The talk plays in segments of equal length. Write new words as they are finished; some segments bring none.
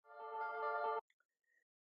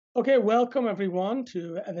Okay, welcome everyone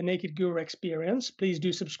to the Naked Guru Experience. Please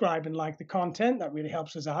do subscribe and like the content. That really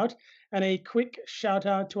helps us out. And a quick shout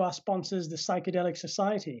out to our sponsors, the Psychedelic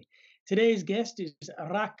Society. Today's guest is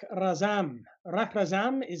Razam.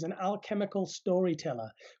 Razam is an alchemical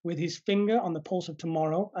storyteller with his finger on the pulse of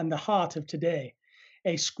tomorrow and the heart of today.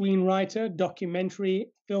 A screenwriter, documentary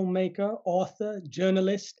filmmaker, author,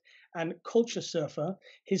 journalist, and culture surfer,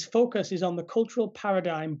 his focus is on the cultural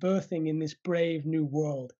paradigm birthing in this brave new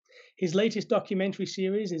world. His latest documentary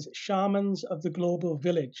series is Shamans of the Global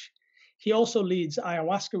Village. He also leads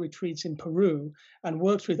ayahuasca retreats in Peru and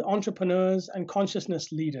works with entrepreneurs and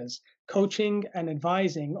consciousness leaders, coaching and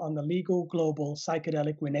advising on the legal global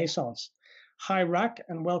psychedelic renaissance. Hi, Rak,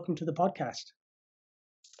 and welcome to the podcast.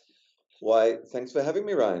 Why, thanks for having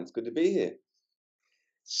me, Ryan. It's good to be here.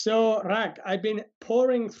 So, Rak, I've been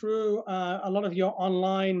pouring through a lot of your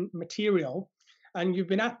online material, and you've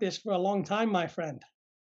been at this for a long time, my friend.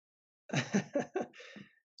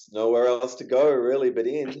 There's nowhere else to go, really, but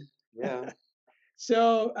in. Yeah.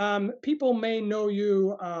 So people may know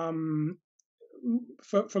you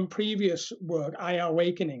from previous work, IR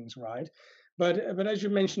Awakenings, right? But as you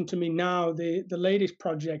mentioned to me now, the latest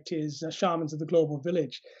project is Shamans of the Global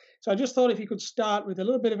Village. So I just thought if you could start with a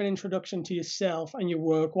little bit of an introduction to yourself and your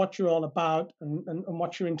work, what you're all about, and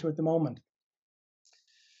what you're into at the moment.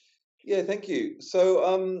 Yeah, thank you.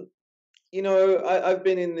 So, I've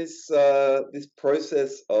been in this this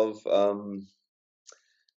process of,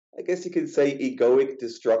 I guess you could say, egoic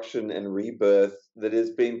destruction and rebirth that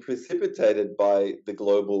has been precipitated by the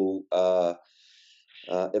global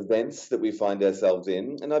events that we find ourselves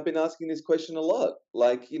in. And I've been asking this question a lot.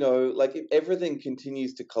 Like, if everything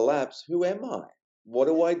continues to collapse, who am I? What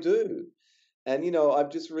do I do? And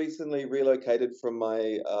I've just recently relocated from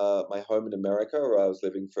my home in America, where I was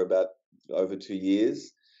living for about over 2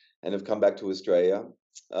 years, and have come back to Australia.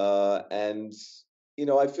 And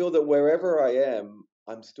I feel that wherever I am,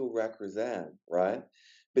 I'm still Razam, right?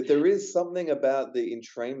 But there is something about the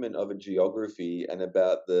entrainment of a geography and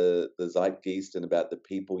about the zeitgeist and about the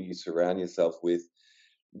people you surround yourself with,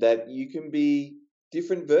 that you can be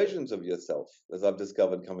different versions of yourself, as I've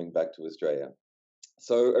discovered coming back to Australia.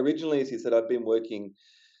 So originally, as you said, I've been working,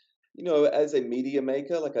 as a media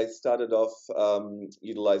maker. Like, I started off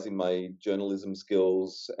utilizing my journalism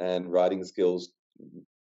skills and writing skills,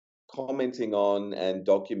 commenting on and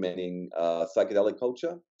documenting psychedelic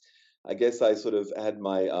culture. I guess I sort of had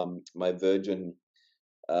my virgin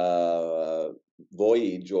uh,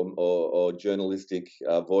 voyage or journalistic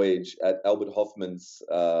voyage at Albert Hoffman's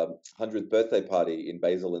 100th birthday party in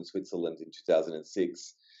Basel in Switzerland in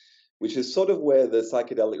 2006, which is sort of where the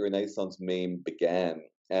psychedelic renaissance meme began.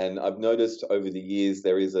 And I've noticed over the years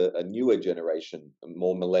there is a newer generation, a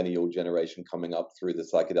more millennial generation coming up through the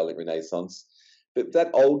psychedelic renaissance. But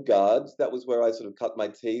that old guard, that was where I sort of cut my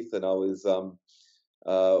teeth, and I was I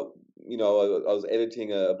was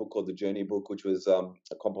editing a book called The Journey Book, which was a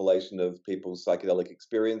compilation of people's psychedelic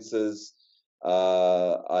experiences.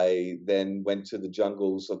 I then went to the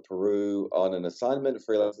jungles of Peru on an assignment, a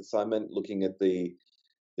freelance assignment, looking at the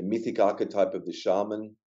mythic archetype of the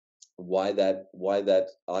shaman, why that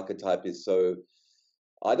archetype is so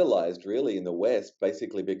idolized, really, in the West,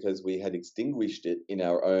 basically because we had extinguished it in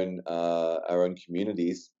our own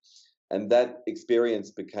communities. And that experience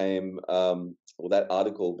became, well, that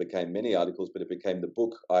article became many articles, but it became the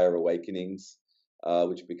book IR Awakenings,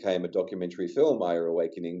 which became a documentary film, IR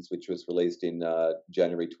Awakenings, which was released in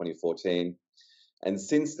January 2014. And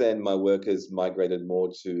since then, my work has migrated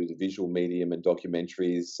more to the visual medium and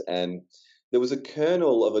documentaries. And there was a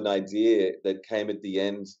kernel of an idea that came at the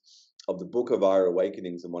end of the book of IR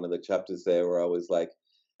Awakenings, in one of the chapters there, where I was like,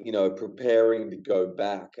 preparing to go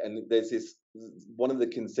back. And there's this, one of the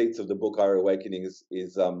conceits of the book IR Awakenings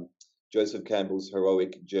is Joseph Campbell's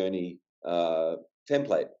heroic journey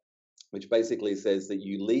template, which basically says that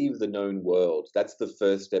you leave the known world. That's the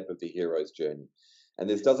first step of the hero's journey. And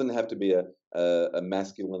this doesn't have to be a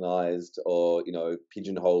masculinized or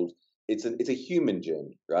pigeonholed. It's a human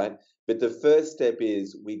journey, right? But the first step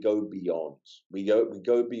is we go beyond. We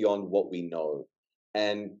go beyond what we know.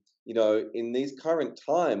 And in these current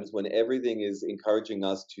times, when everything is encouraging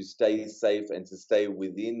us to stay safe and to stay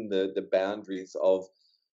within the boundaries of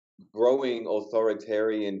growing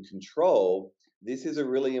authoritarian control, this is a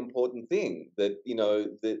really important thing. That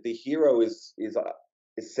the hero is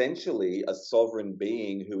essentially a sovereign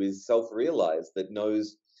being who is self-realized, that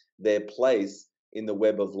knows their place in the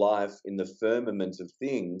web of life, in the firmament of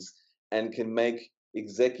things, and can make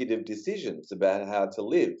executive decisions about how to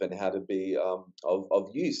live and how to be of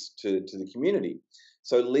use to the community.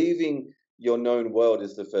 So leaving your known world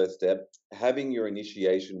is the first step. Having your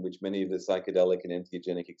initiation, which many of the psychedelic and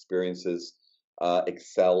entheogenic experiences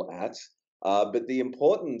excel at. But the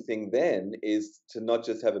important thing then is to not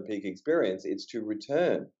just have a peak experience, it's to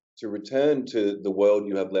return to the world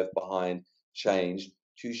you have left behind, change,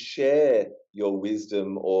 to share your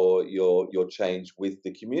wisdom or your change with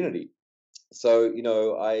the community. So,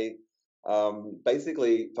 I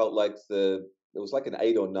basically felt like it was like an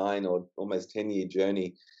 8 or 9 or almost 10-year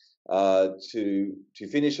journey to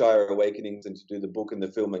finish Ira Awakenings and to do the book and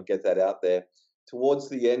the film and get that out there. Towards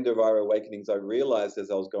the end of Ira Awakenings, I realized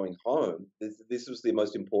as I was going home, this was the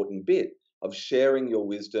most important bit of sharing your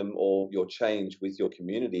wisdom or your change with your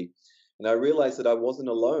community. And I realized that I wasn't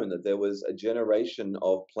alone, that there was a generation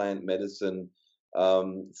of plant medicine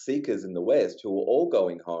seekers in the West who were all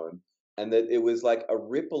going home, and that it was like a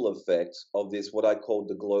ripple effect of this, what I called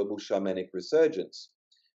the global shamanic resurgence,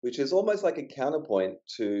 which is almost like a counterpoint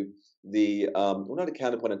to well, not a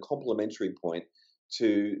counterpoint, a complementary point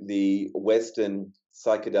to the Western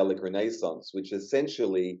psychedelic renaissance, which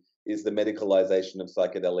essentially is the medicalization of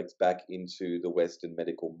psychedelics back into the Western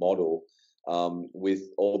medical model, with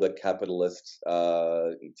all the capitalist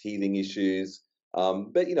teething issues.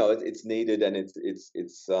 But it's needed, and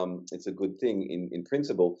it's a good thing in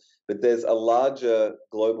principle. But there's a larger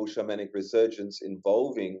global shamanic resurgence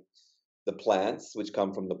involving the plants which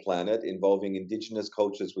come from the planet, involving indigenous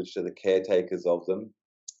cultures which are the caretakers of them,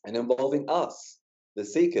 and involving us, the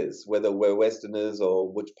seekers, whether we're Westerners or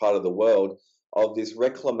which part of the world, of this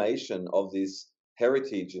reclamation of this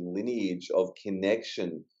heritage and lineage of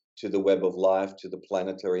connection to the web of life, to the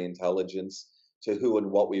planetary intelligence, to who and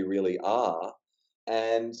what we really are.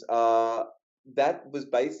 And that was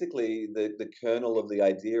basically the kernel of the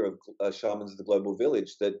idea of Shamans of the Global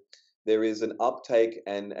Village, that there is an uptake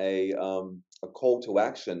and a call to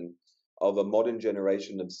action of a modern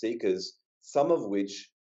generation of seekers, some of which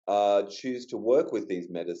choose to work with these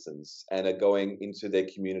medicines and are going into their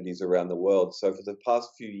communities around the world. So for the past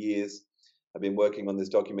few years, I've been working on this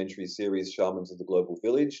documentary series, Shamans of the Global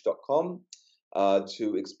Village.com,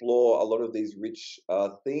 to explore a lot of these rich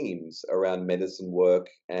themes around medicine work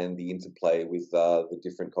and the interplay with the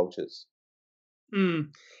different cultures. Mm.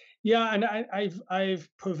 Yeah, and I've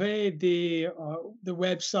purveyed the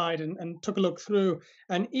website and took a look through,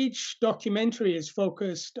 and each documentary is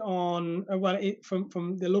focused on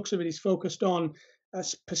from the looks of it is focused on a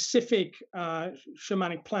specific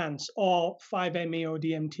shamanic plants, or 5-MeO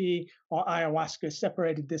DMT or ayahuasca,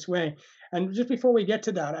 separated this way. And just before we get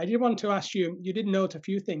to that, I did want to ask you. You did note a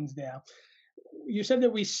few things there. You said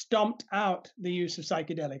that we stomped out the use of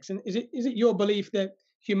psychedelics, and is it your belief that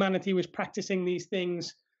humanity was practicing these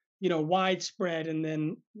things, widespread, and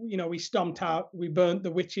then we stomped out, we burnt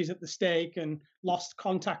the witches at the stake and lost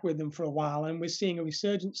contact with them for a while, and we're seeing a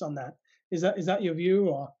resurgence on that? Is that your view,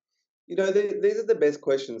 or? These are the best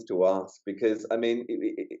questions to ask, because I mean,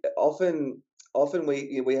 often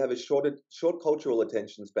we have a short cultural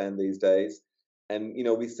attention span these days, and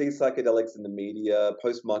we see psychedelics in the media.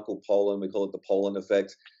 Post Michael Pollan, we call it the Pollan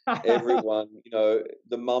effect. Everyone,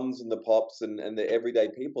 the mums and the pops and the everyday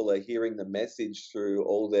people are hearing the message through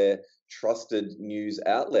all their trusted news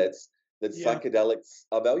outlets that Yeah. psychedelics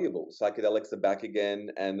are valuable. Psychedelics are back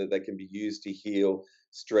again, and that they can be used to heal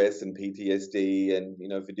stress and PTSD, and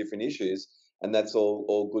for different issues, and that's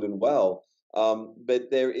all good and well. But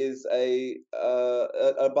there is an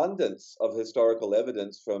abundance of historical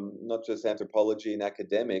evidence from not just anthropology and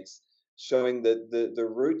academics showing that the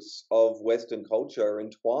roots of Western culture are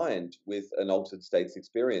entwined with an altered states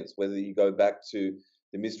experience. Whether you go back to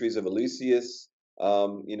the mysteries of Eleusis,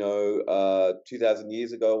 2,000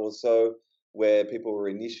 years ago or so, where people were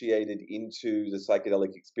initiated into the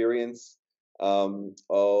psychedelic experience,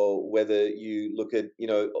 or whether you look at,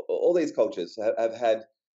 all these cultures have had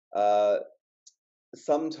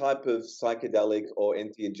some type of psychedelic or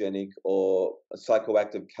entheogenic or a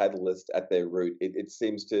psychoactive catalyst at their root. It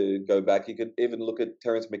seems to go back. You could even look at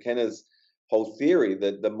Terence McKenna's whole theory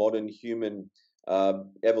that the modern human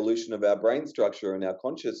evolution of our brain structure and our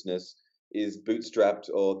consciousness is bootstrapped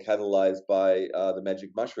or catalyzed by the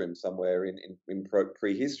magic mushroom somewhere in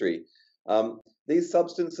prehistory. These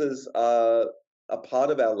substances are a part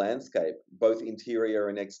of our landscape, both interior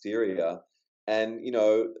and exterior. And,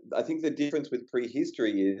 I think the difference with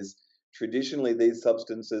prehistory is traditionally these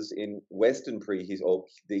substances in Western prehistory, or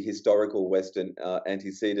the historical Western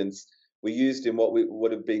antecedents, were used in what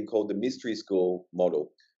would have been called the mystery school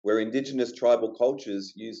model, where indigenous tribal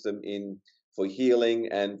cultures used them for healing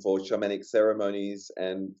and for shamanic ceremonies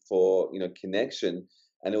and for connection,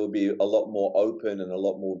 and it would be a lot more open and a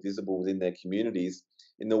lot more visible within their communities.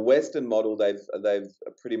 In the Western model, they've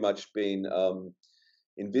pretty much been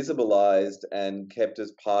invisibilized and kept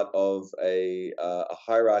as part of a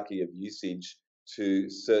hierarchy of usage to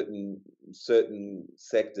certain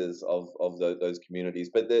sectors of those communities.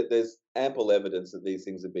 But there's ample evidence that these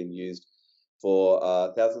things have been used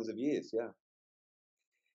for thousands of years. Yeah.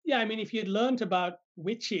 Yeah, I mean, if you'd learned about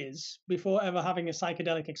witches before ever having a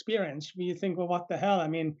psychedelic experience, you think, well, what the hell? I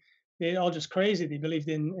mean, they're all just crazy. They believed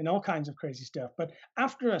in all kinds of crazy stuff. But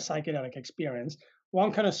after a psychedelic experience,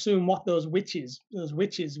 one can assume what those witches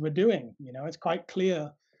were doing. It's quite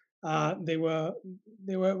clear they were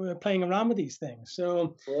playing around with these things.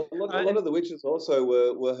 So, Well, a lot and of the witches also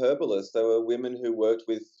were herbalists. They were women who worked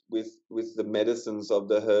with the medicines of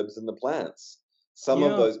the herbs and the plants. Some of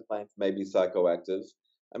yeah, those plants may be psychoactive.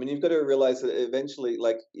 I mean, you've got to realize that eventually,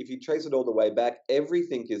 like if you trace it all the way back,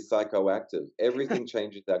 everything is psychoactive. Everything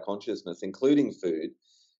changes our consciousness, including food.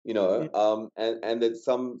 yeah, And that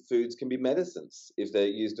some foods can be medicines if they're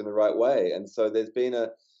used in the right way. And so there's been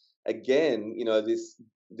again,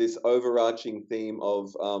 this overarching theme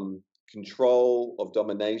of control, of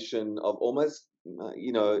domination, of almost,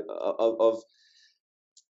 of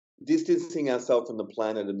distancing ourselves from the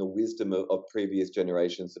planet and the wisdom of previous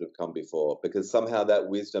generations that have come before, because somehow that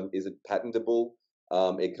wisdom isn't patentable.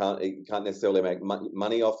 It can't necessarily make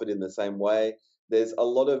money off it in the same way. There's a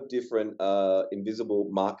lot of different invisible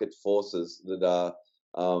market forces that are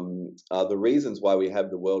the reasons why we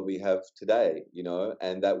have the world we have today,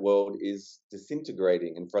 and that world is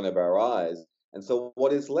disintegrating in front of our eyes. And so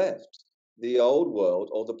what is left? The old world,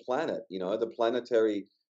 or the planet, the planetary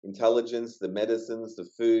intelligence, the medicines, the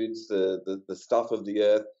foods, the stuff of the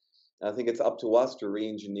earth. And I think it's up to us to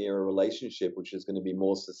re-engineer a relationship which is going to be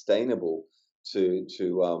more sustainable to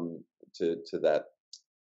that.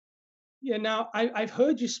 yeah. Now, I've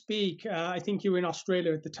heard you speak. I think you were in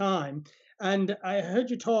Australia at the time, and I heard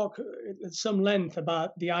you talk at some length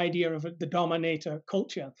about the idea of the dominator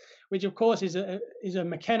culture, which of course is a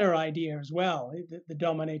McKenna idea as well, the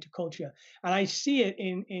dominator culture. And I see it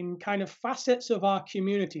in kind of facets of our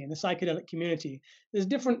community, in the psychedelic community. There's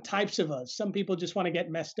different types of us. Some people just want to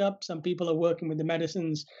get messed up. Some people are working with the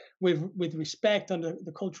medicines with respect under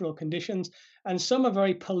the cultural conditions, and some are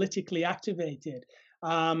very politically activated.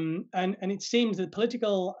 And it seems that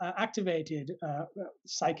political activated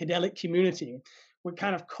psychedelic community would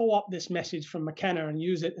kind of co-opt this message from McKenna and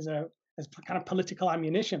use it as kind of political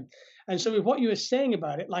ammunition. And so with what you were saying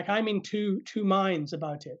about it, like I'm in two minds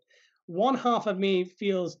about it. One half of me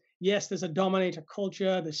feels, yes, there's a dominator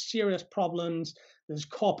culture, there's serious problems, there's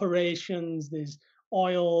corporations, there's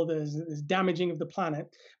oil, there's damaging of the planet.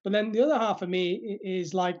 But then the other half of me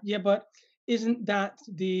is like, yeah, but isn't that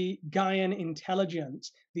the Gaian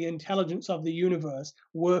intelligence, the intelligence of the universe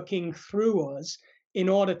working through us in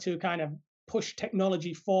order to kind of push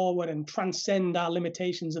technology forward and transcend our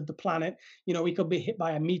limitations of the planet? We could be hit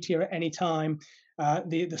by a meteor at any time.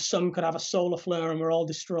 The sun could have a solar flare and we're all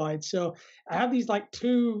destroyed. So I have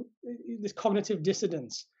this cognitive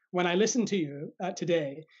dissonance. When I listened to you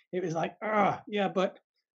today, it was like, yeah, but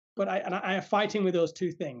I am fighting with those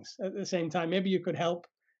two things at the same time. Maybe you could help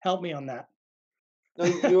me on that. No,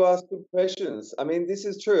 you ask good questions. I mean, this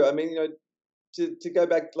is true. I mean, to go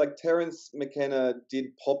back, like Terence McKenna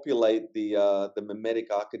did populate the mimetic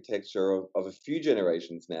architecture of a few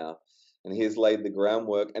generations now, and he has laid the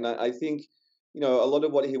groundwork. And I think, a lot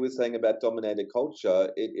of what he was saying about dominated culture,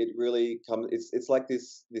 it really comes. It's like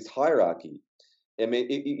this hierarchy. I mean,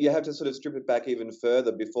 you have to sort of strip it back even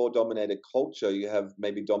further. Before dominated culture, you have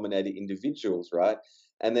maybe dominated individuals, right?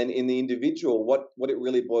 And then in the individual, what it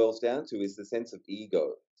really boils down to is the sense of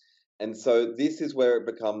ego. And so this is where it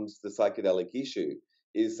becomes the psychedelic issue,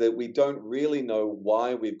 is that we don't really know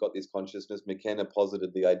why we've got this consciousness. McKenna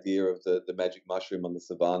posited the idea of the magic mushroom on the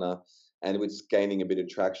savannah, and it's gaining a bit of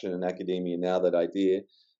traction in academia now, that idea.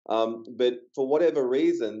 But for whatever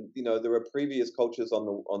reason, there are previous cultures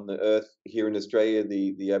on the earth here in Australia.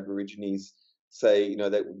 The Aborigines say,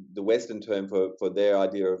 that the Western term for their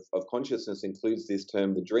idea of consciousness includes this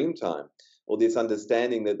term, the dream time, or this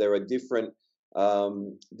understanding that there are different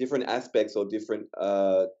aspects or different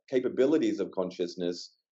capabilities of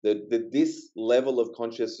consciousness. That this level of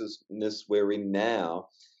consciousness we're in now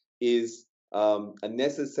is a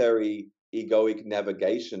necessary egoic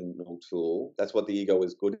navigational tool. That's what the ego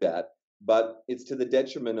is good at. But it's to the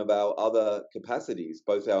detriment of our other capacities,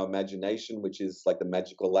 both our imagination, which is like the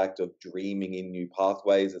magical act of dreaming in new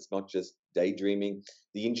pathways. It's not just daydreaming.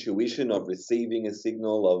 The intuition of receiving a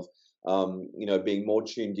signal, of being more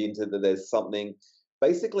tuned into that there's something.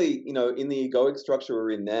 Basically, in the egoic structure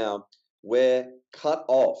we're in now, we're cut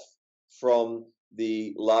off from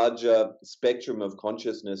the larger spectrum of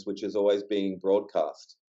consciousness which is always being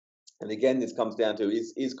broadcast. And again, this comes down to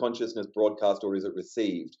is consciousness broadcast or is it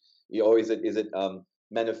received, or is it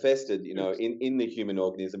manifested, in the human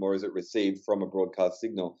organism, or is it received from a broadcast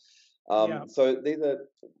signal? Yeah. So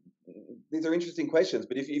these are interesting questions.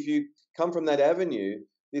 But if you come from that avenue,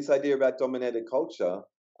 this idea about dominated culture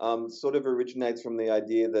sort of originates from the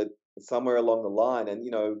idea that somewhere along the line,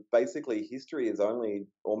 and basically history is only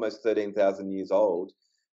almost 13,000 years old,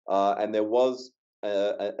 and there was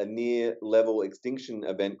a near level extinction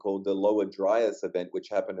event called the Lower Dryas event, which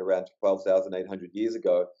happened around 12,800 years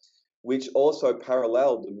ago, which also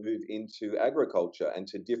paralleled the move into agriculture and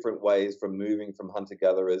to different ways from moving from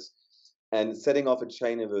hunter-gatherers and setting off a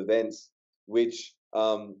chain of events which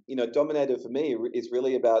dominated for me is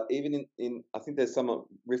really about, even in I think there's some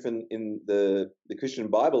written in the Christian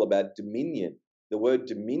Bible about dominion, the word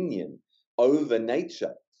dominion over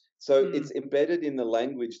nature. So it's embedded in the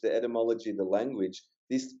language, the etymology of the language,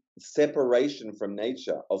 this separation from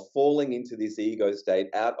nature, of falling into this ego state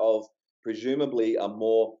out of presumably a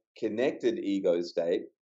more connected ego state.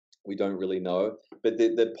 We don't really know, but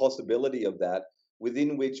the possibility of that,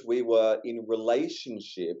 within which we were in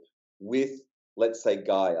relationship with, let's say,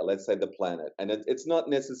 Gaia, let's say the planet. And it's not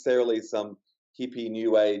necessarily some hippie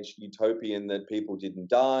new age utopian that people didn't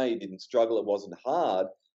die, didn't struggle, it wasn't hard,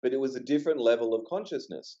 but it was a different level of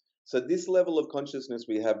consciousness. So this level of consciousness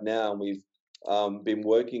we have now, and we've been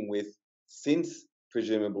working with since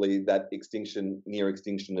presumably that near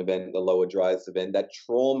extinction event, the Lower Dryas event, that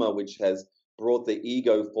trauma which has brought the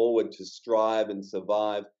ego forward to strive and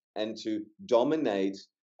survive and to dominate.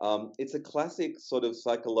 It's a classic sort of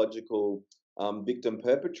psychological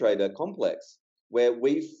victim-perpetrator complex, where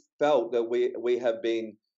we felt that we have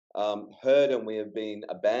been hurt, and we have been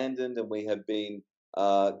abandoned, and we have been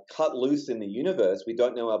cut loose in the universe. We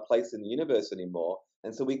don't know our place in the universe anymore.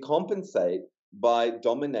 And so we compensate by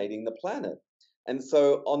dominating the planet. And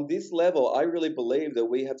so on this level, I really believe that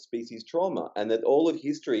we have species trauma, and that all of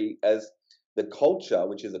history, as the culture,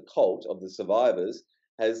 which is a cult of the survivors,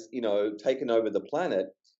 has taken over the planet,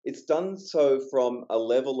 it's done so from a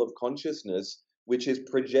level of consciousness which is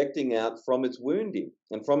projecting out from its wounding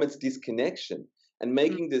and from its disconnection, and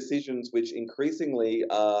making decisions which increasingly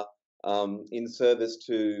are in service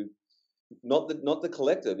to not the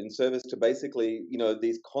collective, in service to basically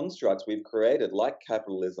these constructs we've created, like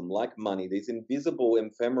capitalism, like money, these invisible,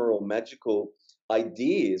 ephemeral, magical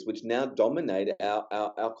ideas which now dominate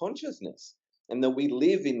our consciousness, and that we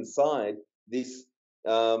live inside this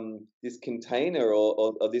this container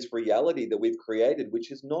or this reality that we've created,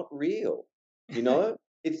 which is not real.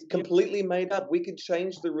 It's completely made up. We could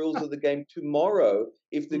change the rules of the game tomorrow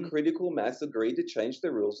if the critical mass agreed to change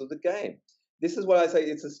the rules of the game. This is what I say,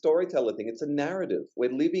 it's a storyteller thing. It's a narrative.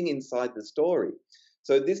 We're living inside the story.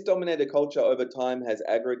 So this dominated culture over time has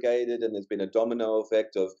aggregated, and there's been a domino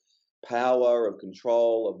effect of power, of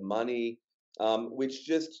control, of money, which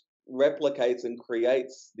just replicates and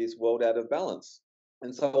creates this world out of balance.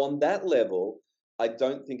 And so on that level, I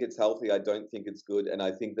don't think it's healthy. I don't think it's good. And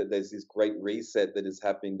I think that there's this great reset that is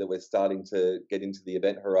happening that we're starting to get into the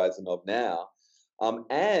event horizon of now.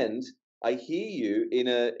 And I hear you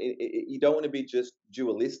you don't want to be just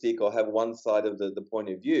dualistic or have one side of the point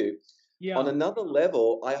of view. Yeah. On another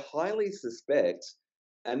level, I highly suspect,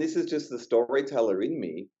 and this is just the storyteller in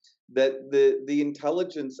me, that the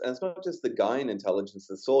intelligence, and it's not just the Gaian intelligence,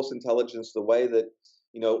 the source intelligence, the way that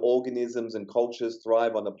organisms and cultures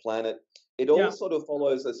thrive on a planet, it all sort of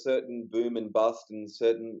follows a certain boom and bust and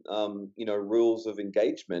certain rules of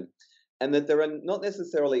engagement, and that there are not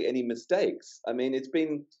necessarily any mistakes. I mean, it's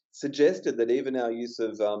been suggested that even our use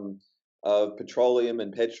of petroleum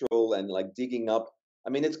and petrol and like digging up, I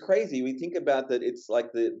mean, it's crazy. We think about that. It's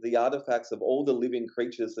like the artifacts of all the living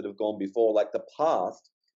creatures that have gone before, like the past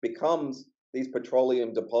becomes these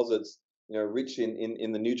petroleum deposits, rich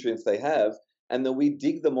in the nutrients they have, and then we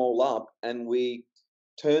dig them all up and we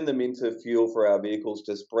turn them into fuel for our vehicles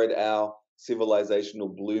to spread our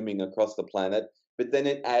civilizational blooming across the planet. But then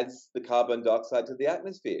it adds the carbon dioxide to the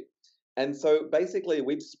atmosphere. And so basically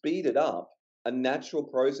we've speeded up a natural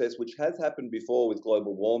process which has happened before with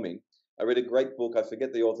global warming. I read a great book, I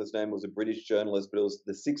forget the author's name, was a British journalist, but it was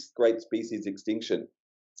The Sixth Great Species Extinction.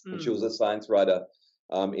 And she was a science writer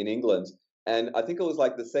in England. And I think it was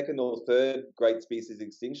like the second or third great species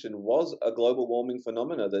extinction was a global warming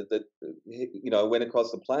phenomena that went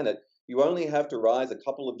across the planet. You only have to rise a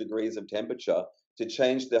couple of degrees of temperature to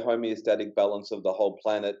change the homeostatic balance of the whole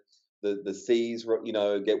planet. The seas,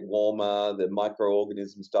 get warmer, the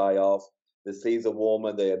microorganisms die off. The seas are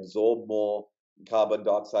warmer, they absorb more carbon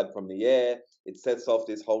dioxide from the air. It sets off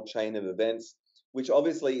this whole chain of events. which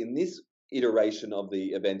obviously in this iteration of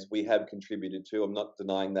the events we have contributed to. I'm not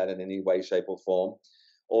denying that in any way, shape, or form.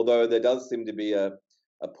 Although there does seem to be a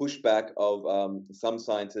pushback of some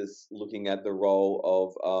scientists looking at the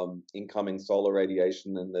role of incoming solar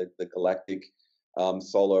radiation and the galactic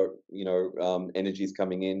solar, energies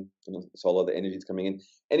coming in, solar the energies coming in.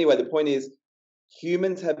 Anyway, the point is,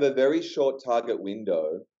 humans have a very short target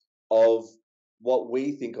window of what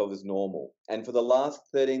we think of as normal. And for the last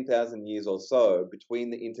 13,000 years or so, between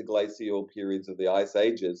the interglacial periods of the ice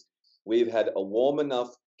ages, we've had a warm enough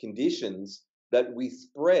conditions that we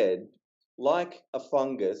spread like a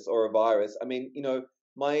fungus or a virus. I mean,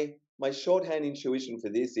 my shorthand intuition for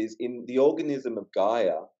this is in the organism of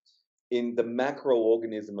Gaia, in the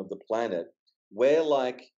macroorganism of the planet, we're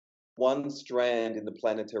like one strand in the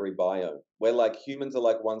planetary biome. We're like humans are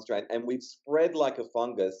like one strand, and we've spread like a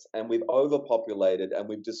fungus, and we've overpopulated, and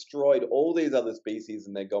we've destroyed all these other species,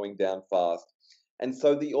 and they're going down fast. And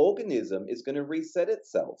so the organism is going to reset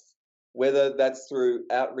itself, whether that's through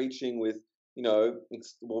outreaching with, well,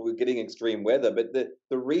 we're getting extreme weather, but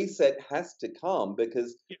the reset has to come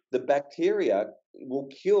because the bacteria will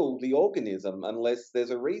kill the organism unless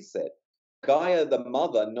there's a reset. Gaia, the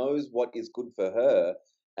mother, knows what is good for her,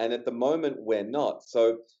 and at the moment we're not.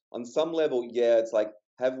 So on some level, yeah, it's like,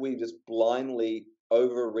 have we just blindly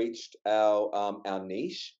overreached our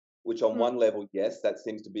niche? Which on one level, yes, that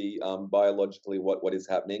seems to be biologically what is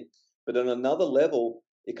happening. But on another level,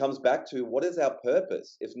 it comes back to what is our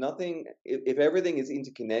purpose? If everything is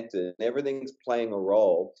interconnected, everything's playing a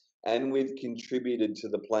role, and we've contributed to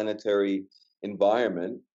the planetary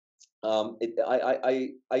environment,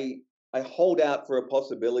 I hold out for a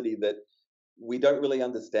possibility that we don't really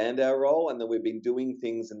understand our role, and that we've been doing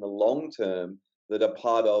things in the long term that are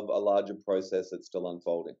part of a larger process that's still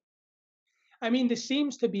unfolding. I mean, there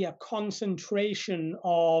seems to be a concentration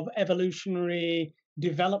of evolutionary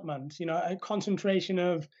development, a concentration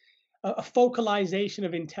of a focalization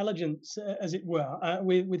of intelligence, as it were,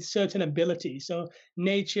 with certain ability. So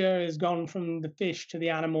nature has gone from the fish to the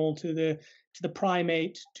animal to the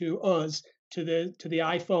primate to us to the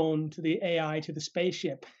iPhone to the AI to the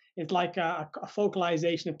spaceship. It's like a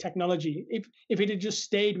focalization of technology. If it had just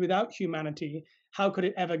stayed without humanity, how could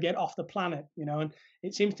it ever get off the planet? And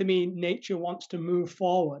it seems to me nature wants to move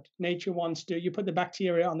forward. Nature wants to. You put the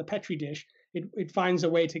bacteria on the petri dish, it finds a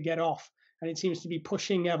way to get off, and it seems to be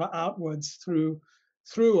pushing ever outwards through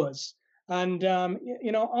us. And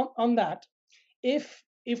on that, if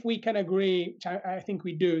we can agree, which I think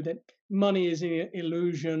we do, that money is an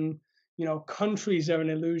illusion, countries are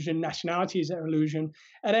an illusion, nationalities are an illusion.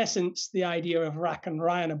 In essence, the idea of Rack and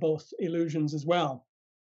Ryan are both illusions as well.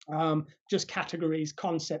 Just categories,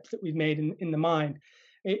 concepts that we've made in the mind.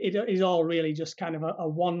 It is all really just kind of a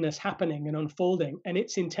oneness happening and unfolding, and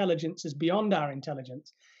its intelligence is beyond our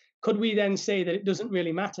intelligence. Could we then say that it doesn't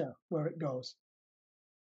really matter where it goes?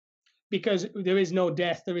 Because there is no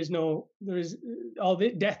death, there is all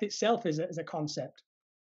the death itself is a concept.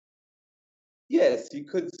 Yes, you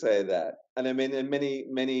could say that, and I mean, and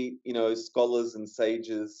many scholars and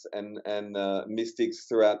sages and mystics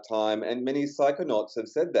throughout time, and many psychonauts have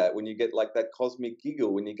said that when you get like that cosmic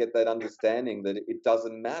giggle, when you get that understanding that it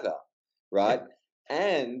doesn't matter, right?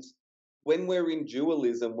 And when we're in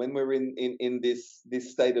dualism, when we're in this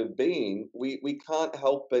state of being, we can't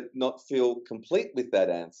help but not feel complete with that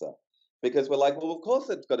answer, because we're like, well, of course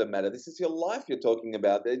it's got to matter. This is your life you're talking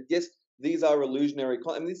about. Yes, these are illusionary.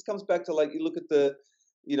 I mean, this comes back to, like, you look at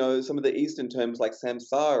some of the Eastern terms like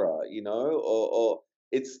samsara, or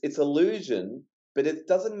it's illusion, but it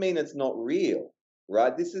doesn't mean it's not real,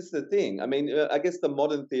 right? This is the thing. I mean, I guess the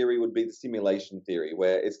modern theory would be the simulation theory,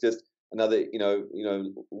 where it's just another,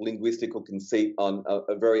 linguistical conceit on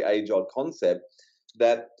a very age-old concept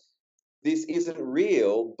that this isn't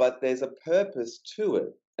real, but there's a purpose to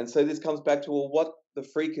it. And so this comes back to, well, what the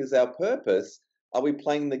freak is our purpose? Are we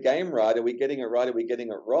playing the game right? Are we getting it right? Are we getting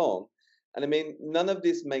it wrong? And I mean, none of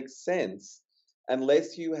this makes sense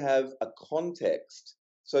unless you have a context.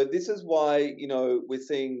 So this is why, we're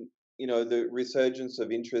seeing, the resurgence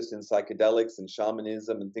of interest in psychedelics and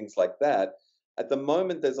shamanism and things like that. At the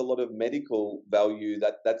moment, there's a lot of medical value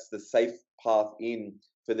that's the safe path in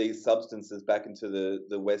for these substances back into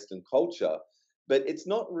the Western culture. But it's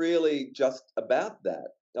not really just about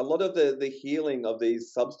that. A lot of the healing of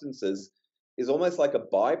these substances is almost like a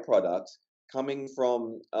byproduct coming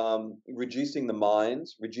from reducing the mind,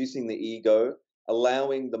 reducing the ego,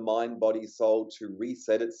 allowing the mind, body, soul to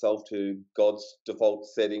reset itself to God's default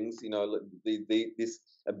settings, this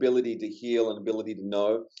ability to heal and ability to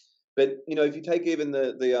know. But, if you take even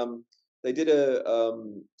they did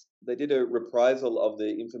they did a reprisal of the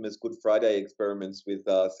infamous Good Friday experiments with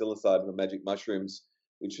psilocybin and magic mushrooms,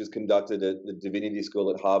 which was conducted at the Divinity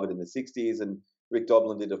School at Harvard in the 60s. And Rick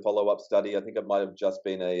Doblin did a follow-up study. I think it might have just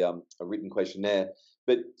been a written questionnaire.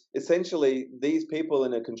 But essentially, these people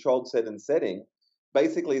in a controlled setting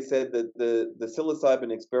basically said that the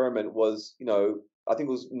psilocybin experiment was, I think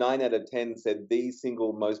it was 9 out of 10 said the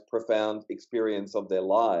single most profound experience of their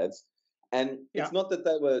lives. And Yeah. it's not that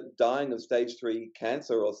they were dying of stage 3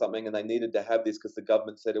 cancer or something and they needed to have this because the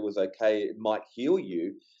government said it was okay, it might heal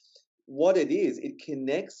you. What it is, it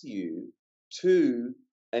connects you to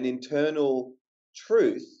an internal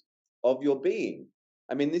truth of your being.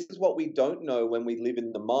 I mean, this is what we don't know when we live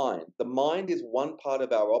in the mind. The mind is one part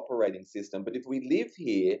of our operating system, but if we live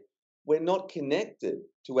here, we're not connected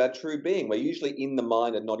to our true being. We're usually in the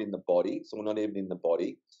mind and not in the body, so we're not even in the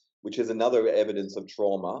body, which is another evidence of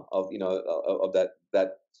trauma, of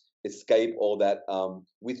that escape or that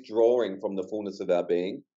withdrawing from the fullness of our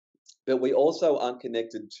being. But we also aren't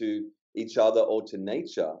connected to each other or to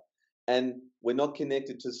nature. And we're not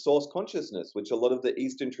connected to source consciousness, which a lot of the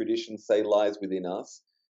Eastern traditions say lies within us.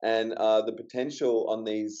 And the potential on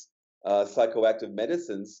these psychoactive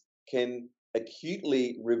medicines can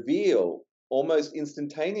acutely reveal almost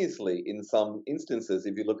instantaneously in some instances.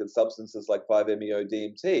 If you look at substances like 5-MeO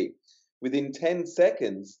DMT, within 10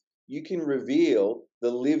 seconds, you can reveal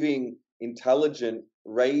the living, intelligent,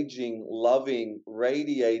 raging, loving,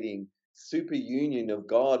 radiating super union of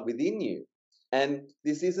God within you. And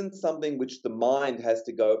this isn't something which the mind has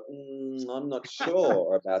to go, I'm not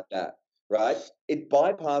sure about that, right? It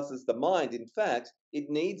bypasses the mind. In fact, it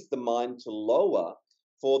needs the mind to lower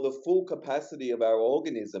for the full capacity of our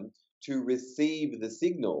organism to receive the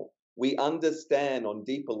signal. We understand on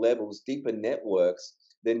deeper levels, deeper networks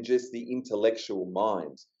than just the intellectual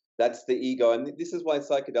mind. That's the ego. And this is why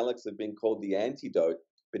psychedelics have been called the antidote,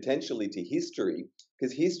 potentially, to history,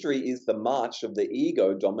 because history is the march of the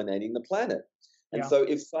ego dominating the planet. And Yeah. so,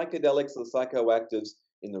 if psychedelics or psychoactives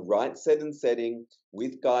in the right setting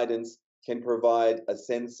with guidance can provide a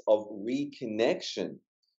sense of reconnection,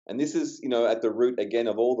 and this is, at the root again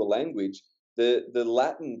of all the language. The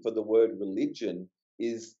Latin for the word religion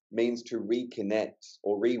means to reconnect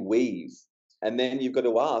or reweave. And then you've got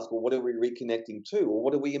to ask, well, what are we reconnecting to? Or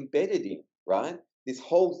what are we embedded in, right? This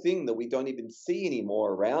whole thing that we don't even see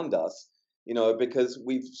anymore around us, because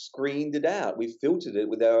we've screened it out, we've filtered it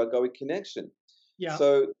with our egoic connection. Yeah.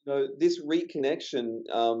 So, this reconnection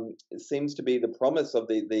seems to be the promise of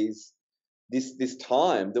this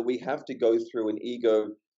time that we have to go through an ego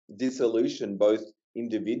dissolution, both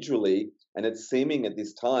individually and it's seeming at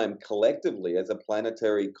this time collectively as a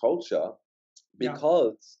planetary culture, Yeah.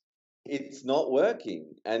 because it's not working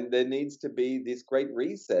and there needs to be this great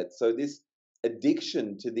reset. So this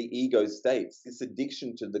addiction to the ego states, this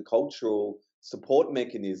addiction to the cultural support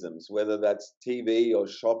mechanisms, whether that's TV or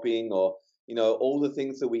shopping or all the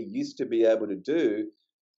things that we used to be able to do,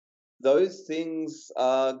 those things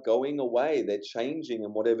are going away. They're changing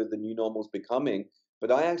and whatever the new normal is becoming.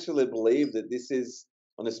 But I actually believe that this is,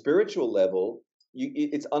 on a spiritual level,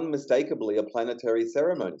 it's unmistakably a planetary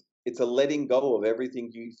ceremony. It's a letting go of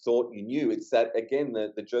everything you thought you knew. It's that, again,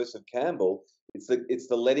 the Joseph Campbell, it's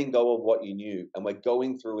the letting go of what you knew. And we're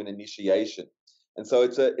going through an initiation. And so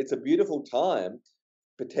it's a beautiful time,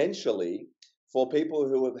 potentially, for people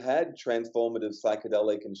who have had transformative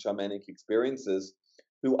psychedelic and shamanic experiences,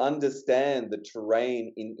 who understand the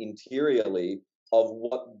terrain interiorly of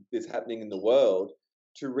what is happening in the world,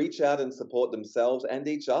 to reach out and support themselves and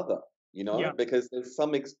each other, Yeah. because there's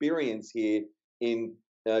some experience here in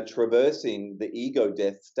traversing the ego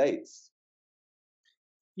death states.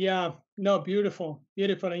 Yeah. No, beautiful.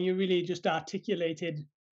 Beautiful. And you really just articulated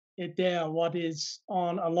it there, what is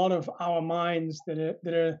on a lot of our minds that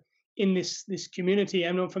are in this community.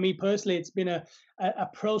 I know for me personally, it's been a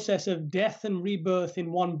process of death and rebirth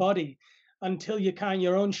in one body until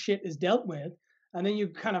your own shit is dealt with. And then you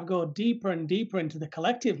kind of go deeper and deeper into the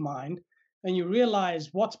collective mind, and you realize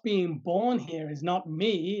what's being born here is not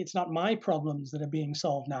me, it's not my problems that are being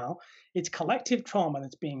solved now, it's collective trauma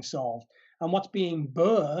that's being solved. And what's being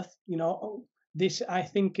birthed, this, I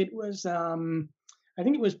think it was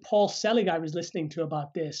Paul Selig I was listening to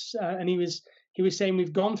about this, and he was saying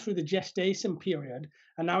we've gone through the gestation period,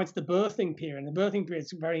 and now it's the birthing period. And the birthing period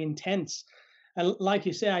is very intense. And like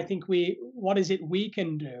you say, I think what is it we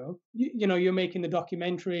can do? You're making the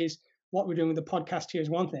documentaries. What we're doing with the podcast here is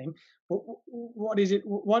one thing, but what is it?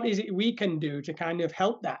 What is it we can do to kind of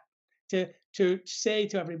help that? To say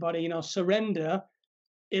to everybody, surrender.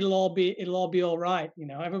 it'll all be all right.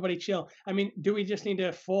 Everybody chill. I mean, do we just need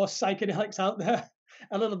to force psychedelics out there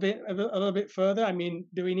a little bit further? I mean,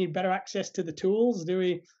 do we need better access to the tools? Do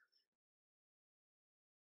we?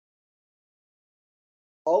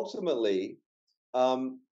 Ultimately,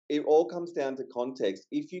 it all comes down to context.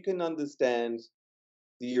 If you can understand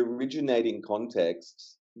the originating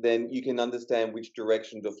context, then you can understand which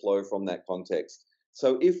direction to flow from that context.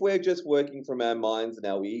 So if we're just working from our minds and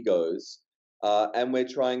our egos, and we're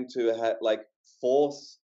trying to like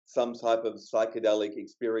force some type of psychedelic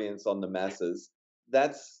experience on the masses,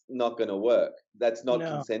 that's not going to work. That's not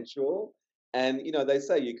No, consensual. And they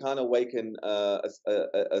say you can't awaken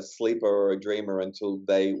a sleeper or a dreamer until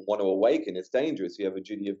they want to awaken. It's dangerous. You have a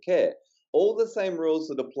duty of care. All the same rules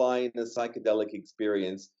that apply in a psychedelic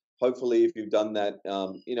experience. Hopefully, if you've done that,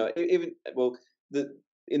 even well, the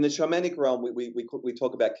in the shamanic realm, we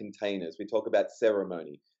talk about containers, we talk about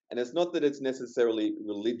ceremony, and it's not that it's necessarily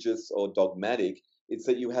religious or dogmatic. It's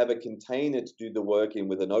that you have a container to do the work in,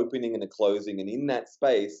 with an opening and a closing, and in that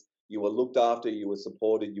space, you were looked after, you were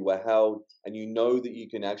supported, you were held, and you know that you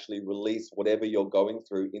can actually release whatever you're going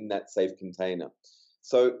through in that safe container.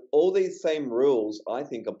 So all these same rules, I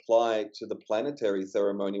think, apply to the planetary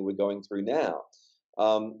ceremony we're going through now.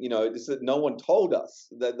 This is, no one told us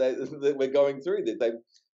that we're going through that.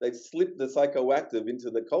 They've slipped the psychoactive into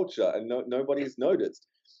the culture, and nobody's noticed.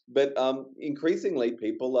 But increasingly,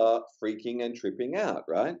 people are freaking and tripping out,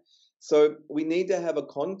 right? So we need to have a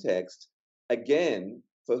context again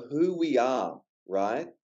for who we are, right?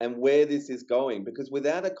 And where this is going, because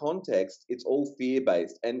without a context, it's all fear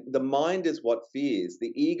based. And the mind is what fears,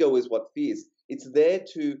 the ego is what fears. It's there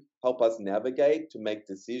to help us navigate, to make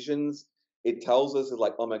decisions. It tells us,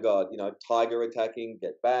 like, oh my God, tiger attacking,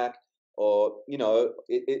 get back. Or,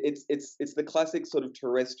 it's the classic sort of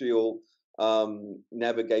terrestrial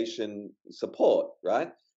navigation support,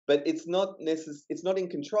 right? But it's not in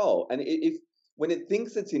control. And if when it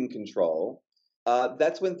thinks it's in control,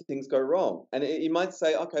 that's when things go wrong. And you might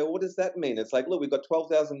say, okay, well, what does that mean? It's like, look, we've got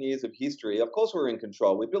 12,000 years of history. Of course we're in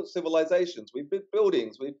control. We built civilizations, we built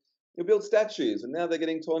buildings, we built statues, and now they're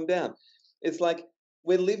getting torn down. It's like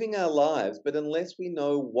we're living our lives, but unless we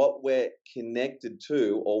know what we're connected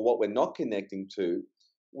to or what we're not connecting to,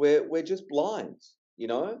 we're just blind, you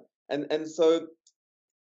know? And so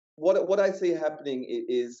what I see happening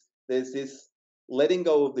is there's this letting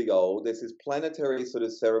go of the old. There's this planetary sort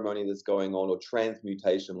of ceremony that's going on, or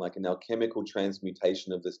transmutation, like an alchemical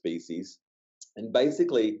transmutation of the species. And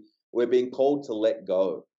basically, we're being called to let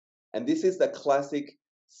go. And this is the classic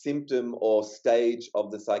symptom or stage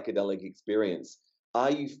of the psychedelic experience.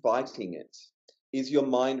 Are you fighting it? Is your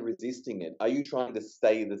mind resisting it? Are you trying to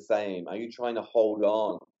stay the same? Are you trying to hold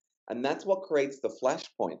on? And that's what creates the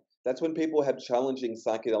flashpoint. That's when people have challenging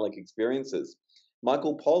psychedelic experiences.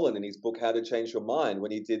 Michael Pollan, in his book How to Change Your Mind,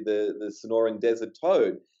 when he did the Sonoran Desert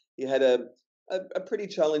Toad, he had a pretty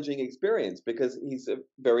challenging experience because he's a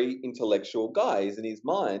very intellectual guy. He's in his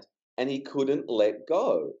mind, and he couldn't let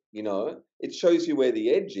go. It shows you where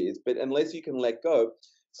the edge is, but unless you can let go.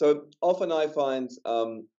 So often I find,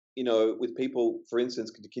 with people, for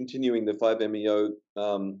instance, continuing the 5-MeO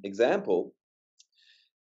example,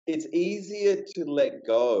 it's easier to let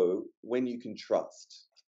go when you can trust,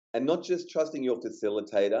 and not just trusting your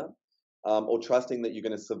facilitator, or trusting that you're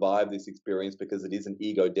going to survive this experience, because it is an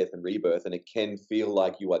ego, death, and rebirth, and it can feel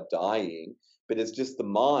like you are dying, but it's just the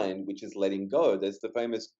mind which is letting go. There's the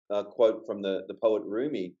famous quote from the poet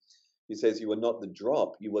Rumi, who says, "You are not the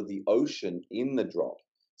drop, you are the ocean in the drop."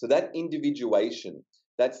 So that individuation,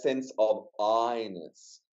 that sense of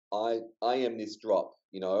I-ness, I am this drop,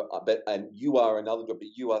 and you are another drop, but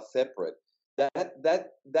you are separate.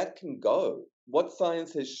 That can go. What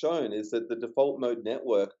science has shown is that the default mode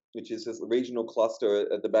network, which is this regional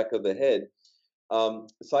cluster at the back of the head,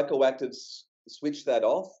 psychoactives switch that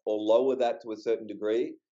off or lower that to a certain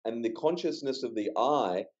degree, and the consciousness of the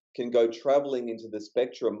I can go traveling into the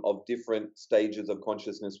spectrum of different stages of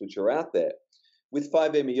consciousness which are out there. With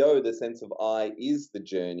 5-MeO, the sense of I is the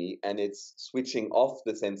journey, and it's switching off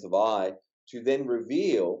the sense of I to then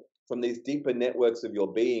reveal from these deeper networks of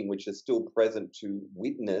your being, which are still present to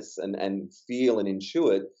witness and feel and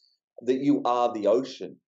intuit, that you are the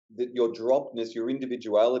ocean, that your dropness, your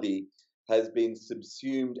individuality has been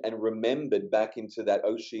subsumed and remembered back into that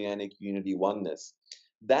oceanic unity oneness.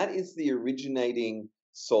 That is the originating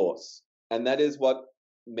source. And that is what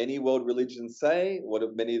many world religions say,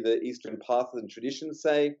 what many of the Eastern paths and traditions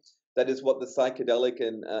say. That is what the psychedelic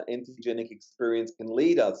and entheogenic experience can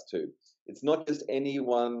lead us to. It's not just any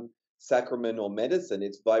one sacrament or medicine,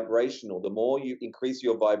 it's vibrational. The more you increase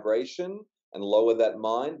your vibration, and lower that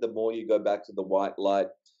mind, the more you go back to the white light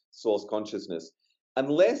source consciousness.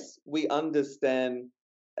 Unless we understand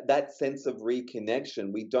that sense of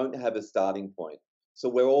reconnection, we don't have a starting point. So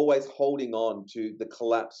we're always holding on to the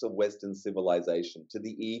collapse of Western civilization, to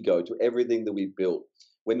the ego, to everything that we've built.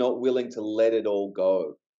 We're not willing to let it all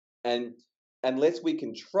go. And unless we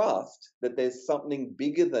can trust that there's something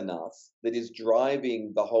bigger than us that is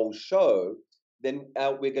driving the whole show, then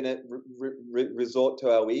we're going to resort to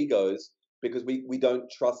our egos because we don't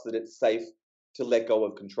trust that it's safe to let go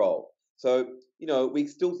of control. So, we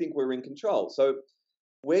still think we're in control. So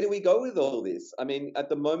where do we go with all this? I mean, at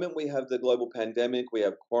the moment, we have the global pandemic, we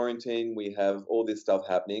have quarantine, we have all this stuff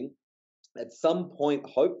happening. At some point,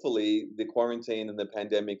 hopefully, the quarantine and the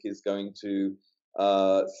pandemic is going to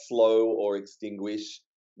slow or extinguish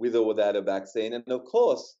with or without a vaccine. And of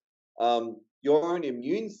course, your own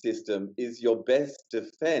immune system is your best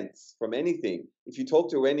defense from anything. If you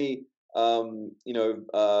talk to any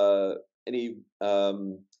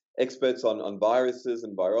experts on viruses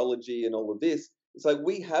and virology and all of this, it's like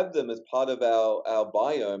we have them as part of our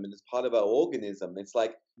biome and as part of our organism. It's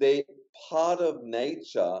like they're part of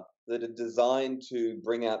nature that are designed to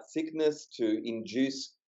bring out sickness, to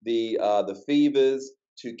induce the fevers,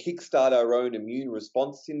 to kickstart our own immune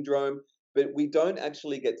response syndrome. But we don't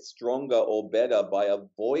actually get stronger or better by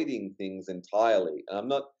avoiding things entirely. And I'm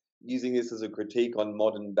not using this as a critique on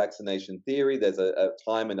modern vaccination theory. There's a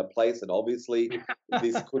time and a place, and obviously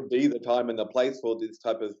this could be the time and the place for this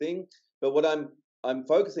type of thing. But what I'm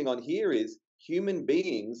focusing on here is human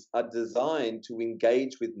beings are designed to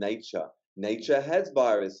engage with nature. Nature has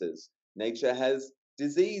viruses. Nature has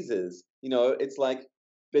diseases. It's like,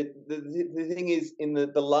 but the thing is, in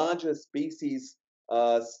the larger species,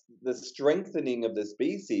 the strengthening of the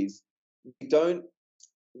species, we don't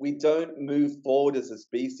move forward as a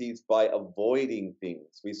species by avoiding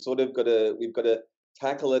things. We've got to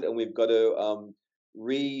tackle it, and we've got to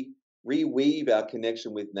reweave our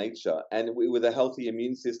connection with nature. And with a healthy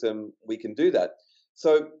immune system, we can do that.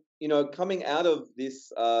 So, coming out of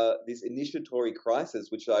this initiatory crisis,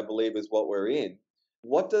 which I believe is what we're in,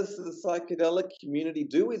 what does the psychedelic community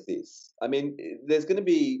do with this? I mean, there's going to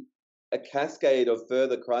be a cascade of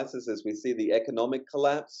further crises as we see the economic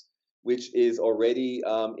collapse, which is already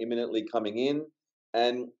imminently coming in.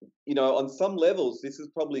 And, on some levels, this is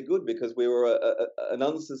probably good because we were an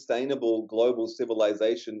unsustainable global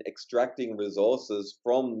civilization extracting resources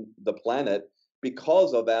from the planet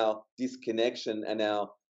because of our disconnection and our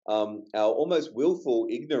almost willful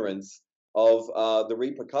ignorance of the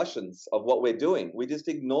repercussions of what we're doing. We just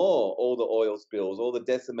ignore all the oil spills, all the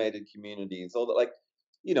decimated communities, all the,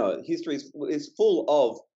 history is full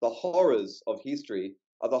of the horrors of history,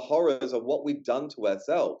 are the horrors of what we've done to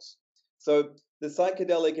ourselves. So the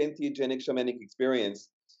psychedelic entheogenic shamanic experience,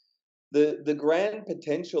 the grand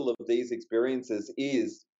potential of these experiences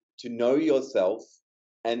is to know yourself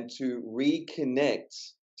and to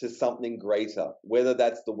reconnect to something greater, whether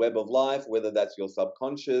that's the web of life, whether that's your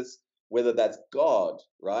subconscious, whether that's God,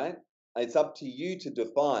 right? It's up to you to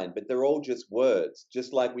define, but they're all just words,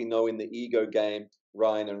 just like we know in the ego game,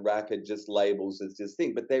 Ryan and Rack are just labels, it's just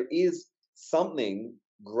things. But there is something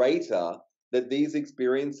greater that these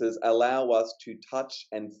experiences allow us to touch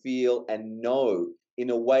and feel and know in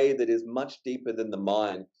a way that is much deeper than the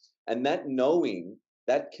mind. And that knowing,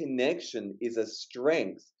 that connection is a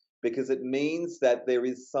strength because it means that there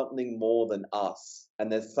is something more than us,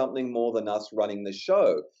 and there's something more than us running the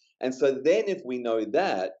show. And so then if we know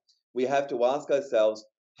that, we have to ask ourselves,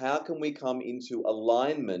 how can we come into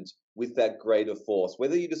alignment with that greater force?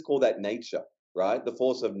 Whether you just call that nature, right? The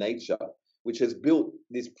force of nature, which has built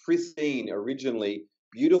this pristine, originally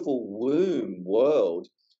beautiful womb world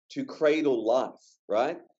to cradle life,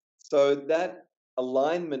 right? So that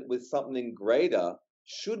alignment with something greater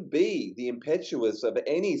should be the impetus of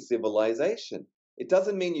any civilization. It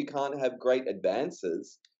doesn't mean you can't have great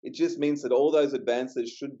advances. It just means that all those advances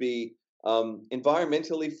should be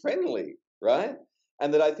environmentally friendly, right?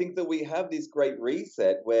 And that I think that we have this great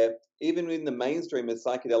reset where even in the mainstream as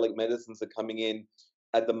psychedelic medicines are coming in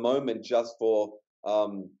at the moment just for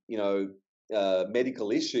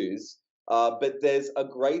medical issues, but there's a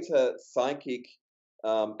greater psychic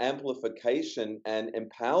amplification and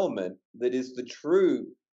empowerment that is the true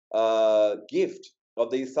gift of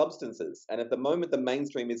these substances. And at the moment, the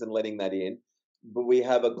mainstream isn't letting that in, but we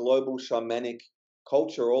have a global shamanic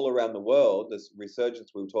culture all around the world, this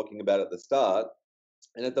resurgence we were talking about at the start.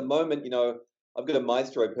 And at the moment, I've got a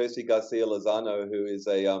maestro, Percy Garcia Lozano, who is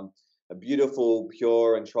a beautiful,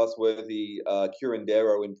 pure, and trustworthy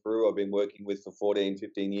curandero in Peru I've been working with for 14,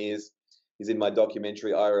 15 years. He's in my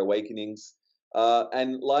documentary, Ira Awakenings.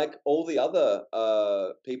 And like all the other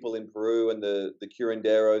people in Peru and the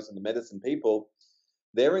curanderos and the medicine people,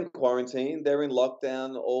 they're in quarantine, they're in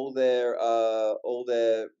lockdown. All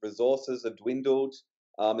their resources have dwindled.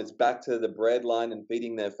 It's back to the breadline and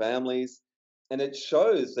feeding their families, and it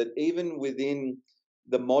shows that even within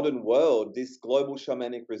the modern world, this global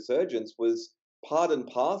shamanic resurgence was part and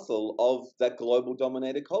parcel of that global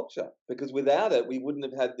dominated culture. Because without it, we wouldn't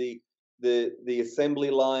have had the assembly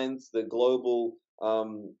lines, the global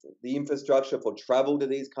the infrastructure for travel to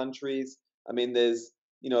these countries. I mean, there's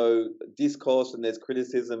discourse and there's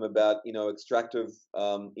criticism about extractive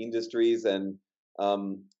industries and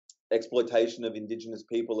um, exploitation of indigenous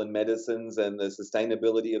people and medicines and the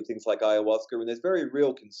sustainability of things like ayahuasca, and there's very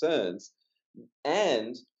real concerns.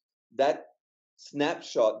 And that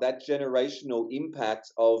snapshot, that generational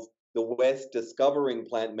impact of the West discovering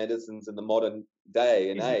plant medicines in the modern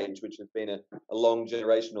day and age, which has been a long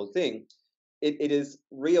generational thing, it has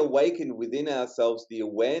reawakened within ourselves the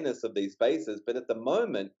awareness of these spaces. But at the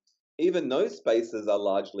moment, even those spaces are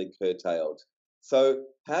largely curtailed. So,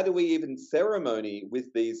 how do we even ceremony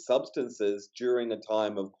with these substances during a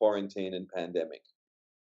time of quarantine and pandemic?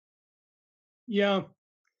 Yeah.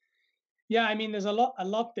 Yeah, I mean, there's a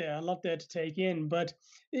lot there to take in. But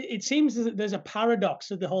it seems that there's a paradox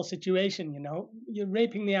of the whole situation. You're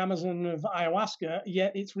raping the Amazon of ayahuasca,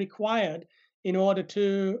 yet it's required in order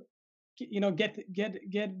to, get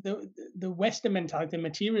the Western mentality, the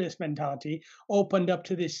materialist mentality, opened up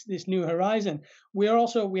to this new horizon. We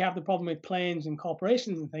have the problem with planes and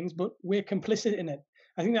corporations and things, but we're complicit in it.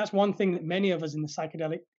 I think that's one thing that many of us in the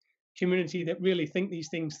psychedelic community that really think these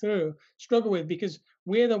things through struggle with, because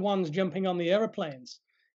we're the ones jumping on the airplanes,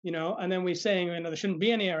 and then we're saying, there shouldn't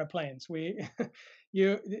be any airplanes.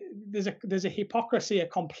 You there's a hypocrisy,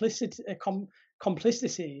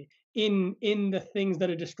 complicity in the things that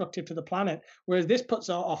are destructive to the planet, whereas this puts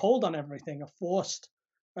a hold on everything, a Well,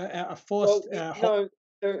 forced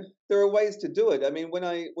there are ways to do it. I mean, when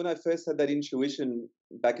I first had that intuition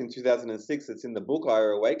back in 2006, it's in the book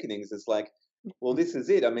Ira Awakenings. It's like, well, this is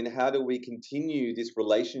it. I mean, how do we continue this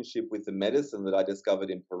relationship with the medicine that I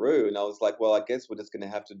discovered in Peru? And I was like, well, I guess we're just going to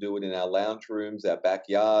have to do it in our lounge rooms, our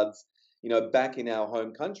backyards, back in our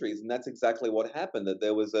home countries. And that's exactly what happened. That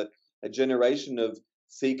there was a generation of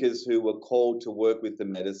seekers who were called to work with the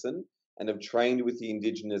medicine and have trained with the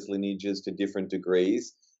indigenous lineages to different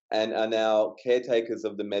degrees and are now caretakers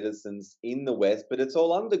of the medicines in the West, but it's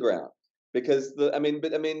all underground because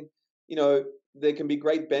you know, there can be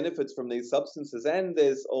great benefits from these substances, and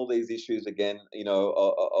there's all these issues again,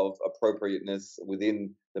 of appropriateness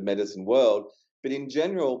within the medicine world. But in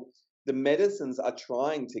general, the medicines are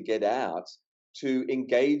trying to get out to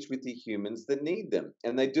engage with the humans that need them,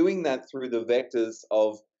 and they're doing that through the vectors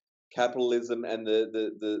of capitalism and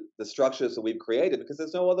the structures that we've created because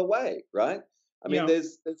there's no other way, right? I mean, yeah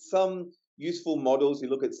there's some useful models. You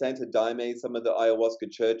look at Santa Daime, some of the ayahuasca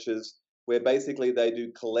churches, where basically they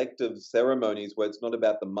do collective ceremonies where it's not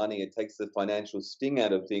about the money. It takes the financial sting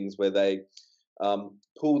out of things, where they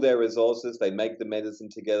pool their resources, they make the medicine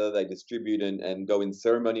together, they distribute and go in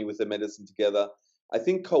ceremony with the medicine together. I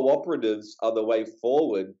think cooperatives are the way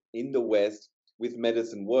forward in the West with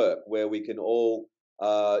medicine work, where we can all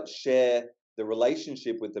share the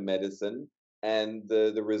relationship with the medicine and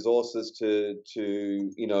the resources to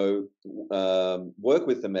work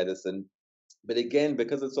with the medicine. But again,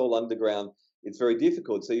 because it's all underground, it's very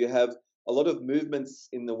difficult. So you have a lot of movements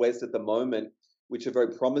in the West at the moment, which are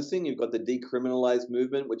very promising. You've got the decriminalized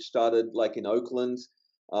movement, which started like in Oakland,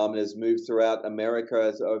 and has moved throughout America.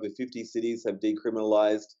 As over 50 cities have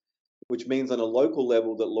decriminalized, which means on a local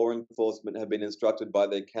level that law enforcement have been instructed by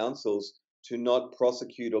their councils to not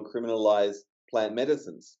prosecute or criminalize plant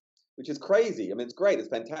medicines, which is crazy. I mean, it's great, it's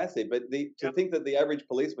fantastic, but to think that the average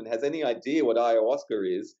policeman has any idea what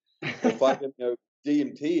ayahuasca is, or 5-MeO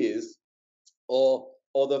DMT is, or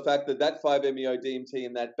the fact that that 5-MeO DMT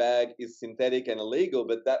in that bag is synthetic and illegal,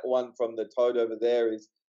 but that one from the toad over there is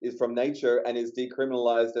from nature and is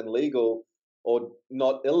decriminalized and legal or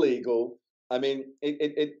not illegal. I mean,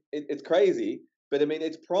 it's crazy, but I mean,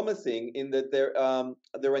 it's promising in that there are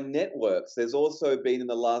networks. There's also been in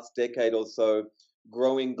the last decade or so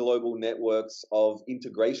growing global networks of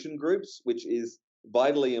integration groups, which is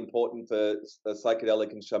vitally important for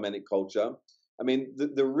psychedelic and shamanic culture. I mean,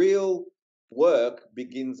 the real work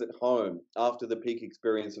begins at home after the peak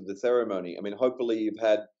experience of the ceremony. I mean, hopefully you've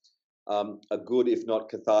had a good, if not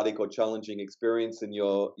cathartic or challenging experience in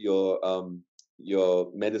your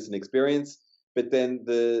medicine experience. But then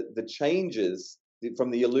the changes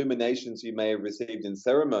from the illuminations you may have received in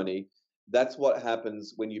ceremony That's what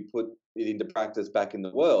happens when you put it into practice back in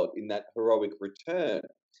the world, in that heroic return.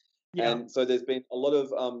 Yeah. And so there's been a lot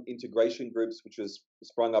of integration groups which has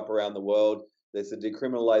sprung up around the world. There's the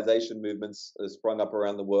decriminalization movements that sprung up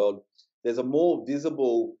around the world. There's a more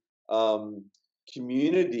visible um,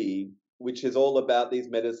 community which is all about these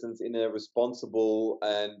medicines in a responsible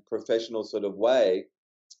and professional sort of way,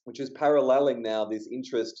 which is paralleling now this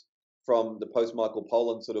interest from the post Michael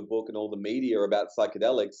Pollan sort of book and all the media about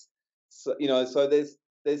psychedelics. So so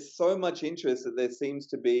there's so much interest that there seems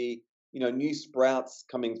to be new sprouts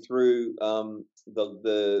coming through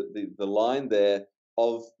the line there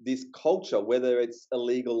of this culture, whether it's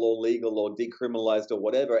illegal or legal or decriminalized or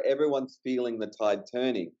whatever. Everyone's feeling the tide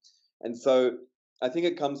turning, and so I think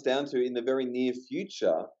it comes down to, in the very near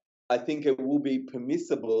future, I think it will be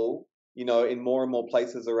permissible, in more and more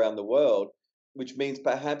places around the world, which means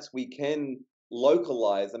perhaps we can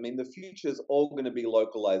localize. I mean, the future is all going to be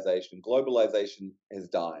localization. Globalization has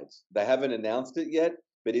died. They haven't announced it yet,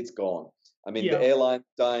 but it's gone. I mean, the Yeah. airlines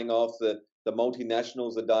are dying off, the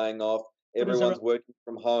multinationals are dying off, But is there? everyone's working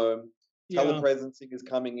from home, Yeah. telepresencing is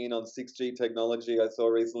coming in on 6G technology, I saw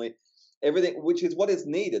recently. Everything, which is what is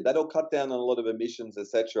needed. That'll cut down on a lot of emissions,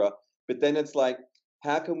 etc. But then it's like,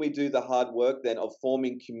 how can we do the hard work then of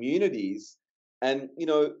forming communities? And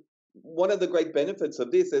one of the great benefits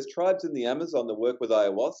of this, there's tribes in the Amazon that work with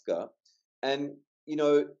ayahuasca, and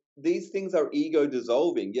these things are ego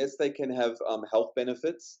dissolving. Yes, they can have health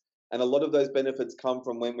benefits, and a lot of those benefits come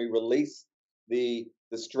from when we release the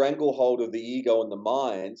stranglehold of the ego and the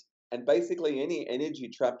mind, and basically any energy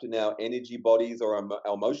trapped in our energy bodies or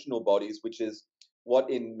our emotional bodies, which is what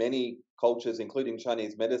in many cultures, including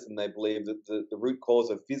Chinese medicine, they believe that the root cause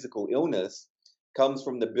of physical illness comes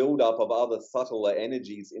from the buildup of other subtler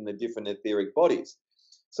energies in the different etheric bodies.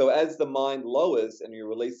 So as the mind lowers and you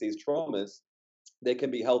release these traumas, there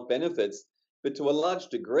can be health benefits, but to a large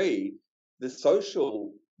degree, the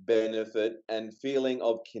social benefit and feeling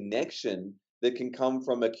of connection that can come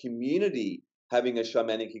from a community having a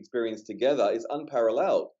shamanic experience together is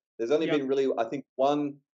unparalleled. There's only Yeah. been really, I think,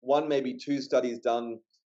 one maybe two studies done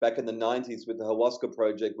back in the 90s with the Ayahuasca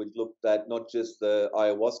Project, which looked at not just the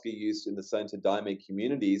ayahuasca use in the Santo Daime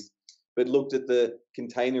communities, but looked at the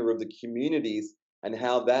container of the communities and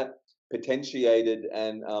how that potentiated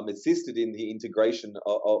and assisted in the integration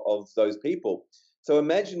of those people. So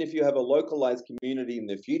imagine if you have a localized community in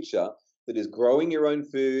the future that is growing your own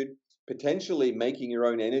food, potentially making your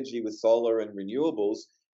own energy with solar and renewables,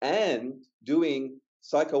 and doing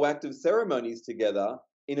psychoactive ceremonies together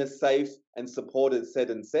in a safe and supported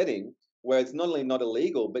setting where it's not only not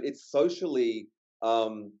illegal, but it's socially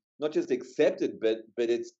not just accepted, but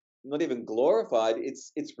it's not even glorified.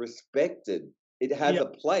 It's respected. It has Yeah. a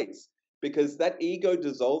place, because that ego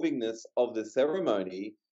dissolvingness of the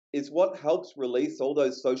ceremony is what helps release all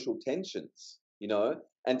those social tensions,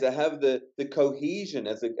 and to have the cohesion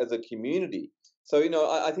as a community. So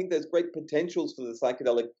I think there's great potentials for the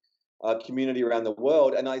psychedelic community around the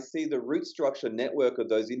world, and I see the root structure network of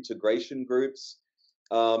those integration groups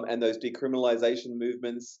and those decriminalization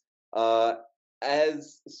movements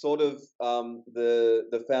as sort of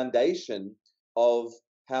the foundation of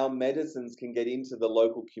how medicines can get into the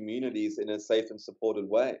local communities in a safe and supported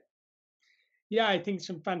way. Yeah, I think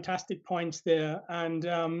some fantastic points there, and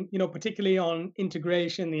particularly on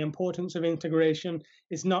integration, the importance of integration.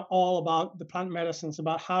 It's not all about the plant medicines;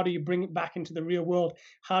 about how do you bring it back into the real world?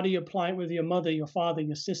 How do you apply it with your mother, your father,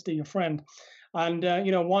 your sister, your friend? And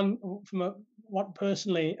one what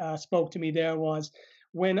personally spoke to me there was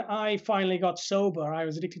when I finally got sober. I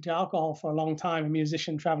was addicted to alcohol for a long time, a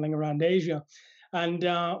musician traveling around Asia. And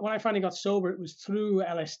when I finally got sober, it was through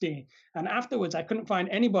LSD. And afterwards, I couldn't find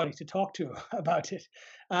anybody to talk to about it.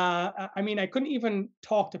 I mean, I couldn't even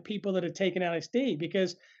talk to people that had taken LSD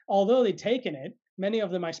because although they'd taken it, many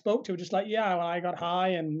of them I spoke to were just like, yeah, well, I got high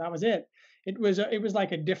and that was it. It was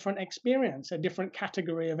like a different experience, a different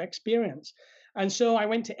category of experience. And so I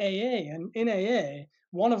went to AA, and in AA,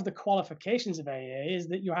 one of the qualifications of AA is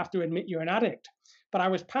that you have to admit you're an addict. But I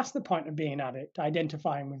was past the point of being an addict,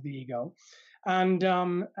 identifying with the ego. And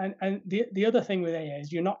the other thing with AA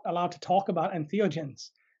is you're not allowed to talk about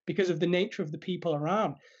entheogens because of the nature of the people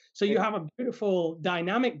around. So you Yeah. have a beautiful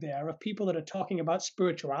dynamic there of people that are talking about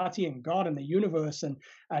spirituality and God and the universe and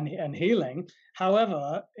healing.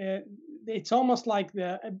 However, it's almost like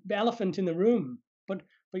the elephant in the room. But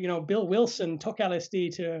Bill Wilson took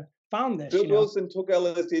LSD to found this. Bill Wilson took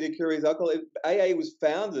LSD to cure his alcohol. AA was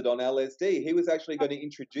founded on LSD. He was actually going to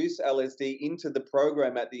introduce LSD into the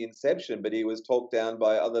program at the inception, but he was talked down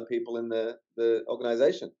by other people in the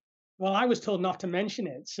organization. Well, I was told not to mention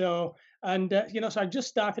it. So, and so I just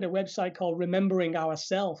started a website called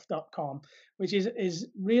rememberingourself.com, which is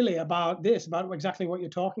really about this, about exactly what you're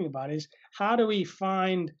talking about. Is how do we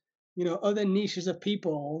find other niches of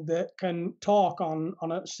people that can talk on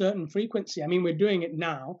a certain frequency? I mean, we're doing it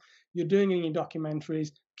now. You're doing it in your documentaries.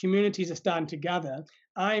 Communities are starting to gather.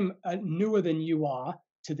 I'm newer than you are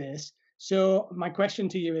to this. So my question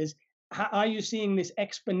to you is, are you seeing this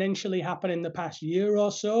exponentially happen in the past year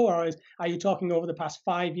or so, or are you talking over the past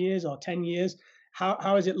 5 years or 10 years?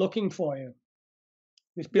 How is it looking for you?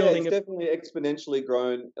 This Yeah, it's building of definitely exponentially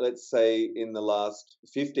grown, let's say, in the last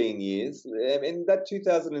 15 years. In that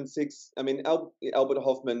 2006, I mean, Albert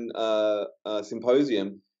Hoffman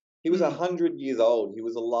symposium, he was mm, 100 years old. He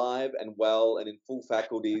was alive and well and in full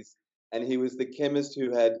faculties. And he was the chemist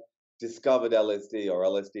who had discovered LSD, or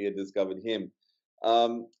LSD had discovered him.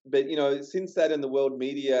 But, since that in the world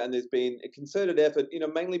media, and there's been a concerted effort,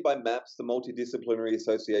 mainly by MAPS, the Multidisciplinary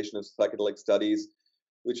Association of Psychedelic Studies,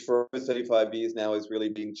 which for over 35 years now has really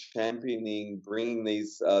been championing bringing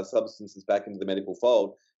these substances back into the medical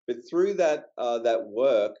fold. But through that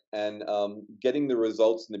work and getting the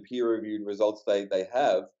results and the peer-reviewed results they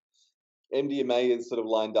have, MDMA is sort of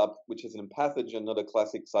lined up, which is an empathogen, not a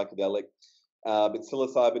classic psychedelic. But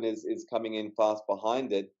psilocybin is coming in fast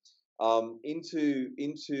behind it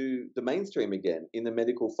into the mainstream again in the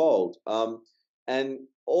medical fold. And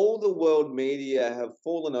all the world media have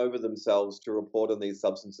fallen over themselves to report on these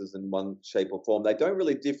substances in one shape or form. They don't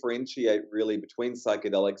really differentiate really between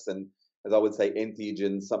psychedelics and, as I would say,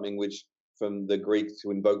 entheogens, something which from the Greek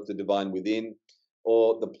to invoke the divine within,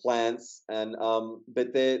 or the plants. And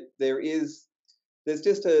but there's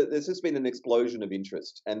just been an explosion of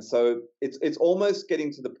interest, and so it's almost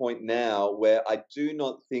getting to the point now where I do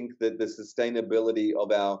not think that the sustainability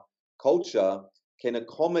of our culture can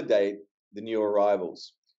accommodate the new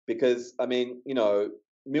arrivals. Because I mean,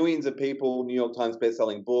 millions of people, New York Times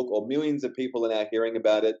best-selling book, or millions of people are now hearing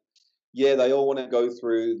about it. Yeah, they all want to go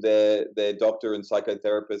through their doctor and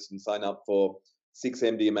psychotherapist and sign up for 6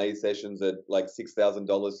 MDMA sessions at like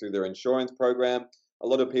 $6,000 through their insurance program. A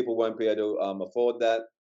lot of people won't be able to afford that.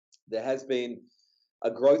 There has been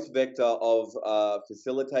a growth vector of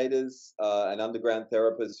facilitators and underground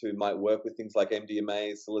therapists who might work with things like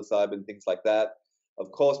MDMA, psilocybin, things like that. Of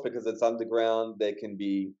course, because it's underground, there can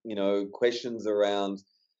be questions around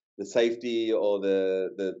the safety or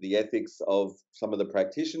the ethics of some of the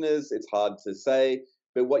practitioners. It's hard to say,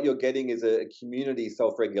 but what you're getting is a community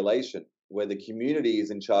self-regulation where the community is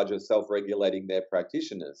in charge of self-regulating their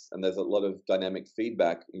practitioners, and there's a lot of dynamic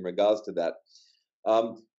feedback in regards to that.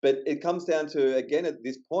 But it comes down to, again, at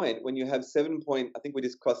this point, when you have I think we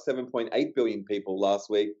just crossed 7.8 billion people last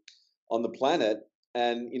week on the planet,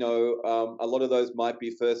 and a lot of those might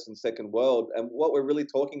be first and second world. And what we're really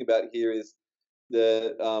talking about here is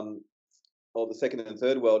the or the second and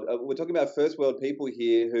third world. We're talking about first world people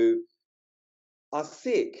here who are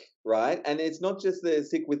sick, right? And it's not just they're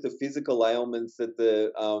sick with the physical ailments that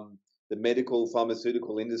the medical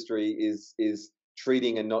pharmaceutical industry is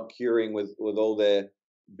treating and not curing with all their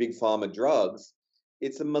big pharma drugs.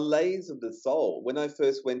 It's a malaise of the soul. When I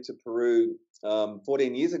first went to Peru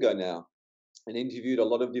 14 years ago now, and interviewed a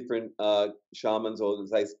lot of different shamans, or as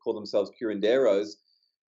they call themselves, curanderos,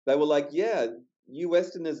 they were like, "Yeah, you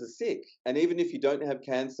Westerners are sick, and even if you don't have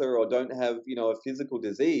cancer or don't have a physical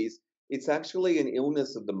disease, it's actually an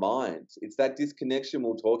illness of the mind. It's that disconnection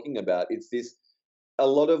we're talking about. It's this. A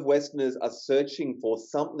lot of Westerners are searching for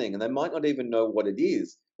something, and they might not even know what it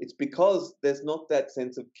is. It's because there's not that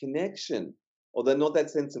sense of connection, or there's not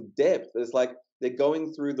that sense of depth. It's like they're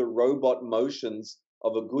going through the robot motions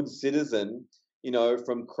of a good citizen,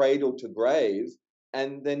 from cradle to grave,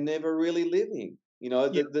 and they're never really living. yeah,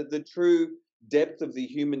 The true depth of the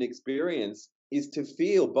human experience is to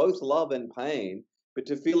feel both love and pain, but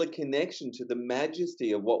to feel a connection to the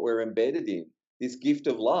majesty of what we're embedded in, this gift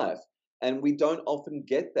of life. And we don't often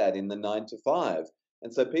get that in the 9 to 5.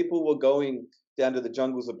 And so people were going down to the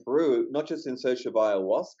jungles of Peru, not just in search of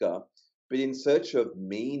ayahuasca, but in search of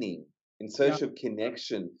meaning, in yeah. search of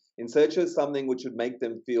connection, in search of something which would make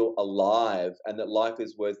them feel alive and that life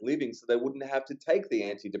is worth living, so they wouldn't have to take the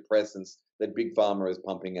antidepressants that Big Pharma is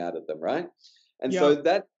pumping out of them, right? And Yeah. so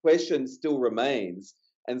that question still remains.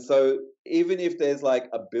 And so even if there's like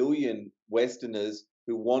a billion Westerners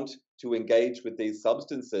who want to engage with these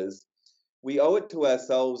substances, we owe it to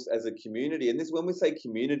ourselves as a community. And this, when we say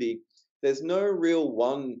community, there's no real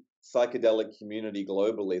one psychedelic community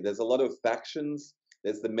globally. There's a lot of factions.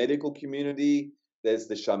 There's the medical community. There's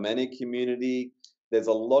the shamanic community. There's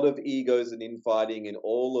a lot of egos and infighting in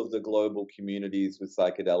all of the global communities with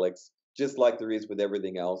psychedelics, just like there is with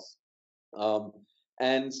everything else. Um,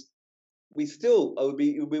 and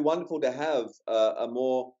it would be wonderful to have a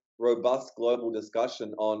more robust global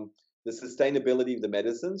discussion on the sustainability of the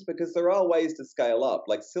medicines, because there are ways to scale up.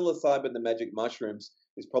 Like psilocybin, the magic mushrooms,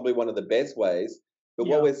 is probably one of the best ways. But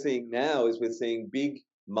what Yeah. we're seeing now is we're seeing big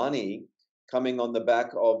money coming on the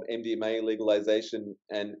back of MDMA legalization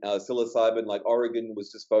and psilocybin. Like Oregon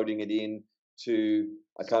was just voting it in to,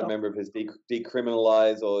 I can't Stop. remember if it's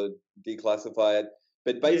decriminalize or declassify it.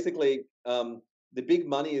 But Yeah. basically, the big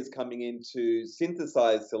money is coming in to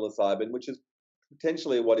synthesize psilocybin, which is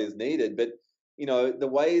potentially what is needed. But the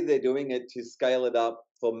way they're doing it to scale it up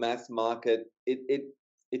for mass market,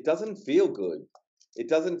 it doesn't feel good. It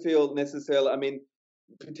doesn't feel necessarily. I mean,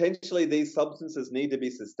 potentially these substances need to be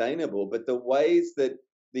sustainable, but the ways that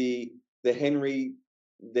the the Henry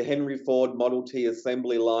the Henry Ford Model T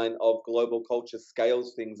assembly line of global culture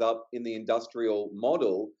scales things up in the industrial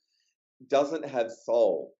model doesn't have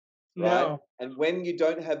soul, right? No. And when you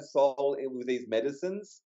don't have soul with these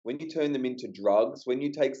medicines, when you turn them into drugs, when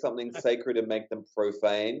you take something sacred and make them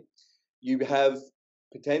profane, you have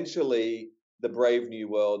potentially the brave new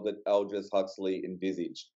world that Aldous Huxley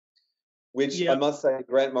envisaged. Which I Yeah. must say,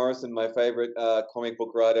 Grant Morrison, my favorite comic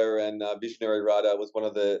book writer and visionary writer, was one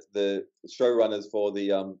of the showrunners for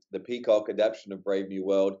the Peacock adaptation of Brave New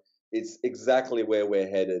World. It's exactly where we're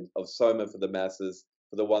headed, of Soma for the masses,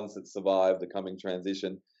 for the ones that survive the coming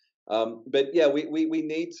transition. But yeah, we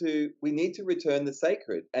need to return the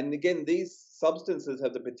sacred. And again, these substances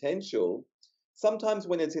have the potential. Sometimes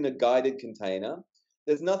when it's in a guided container,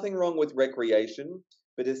 there's nothing wrong with recreation,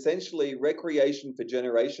 but essentially recreation for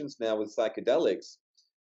generations now with psychedelics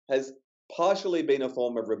has partially been a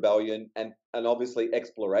form of rebellion and obviously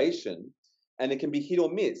exploration, and it can be hit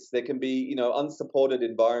or miss. There can be unsupported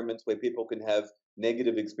environments where people can have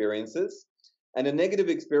negative experiences, and a negative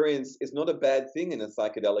experience is not a bad thing in a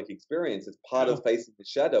psychedelic experience. It's part of No. facing the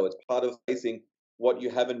shadow. It's part of facing what you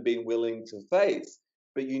haven't been willing to face,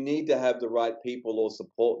 but you need to have the right people or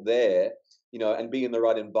support there, and be in the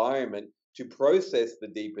right environment to process the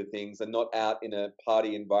deeper things, and not out in a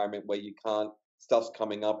party environment where you can't, stuff's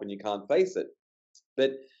coming up and you can't face it.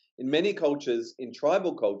 But in many cultures, in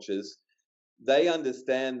tribal cultures, they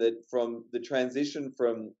understand that from the transition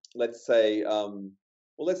from, let's say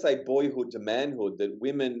boyhood to manhood, that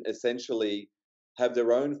women essentially have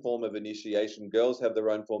their own form of initiation, girls have their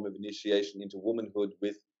own form of initiation into womanhood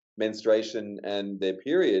with menstruation and their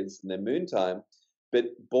periods and their moon time, but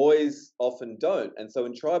boys often don't. And so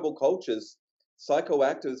in tribal cultures,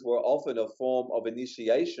 psychoactives were often a form of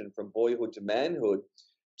initiation from boyhood to manhood,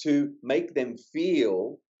 to make them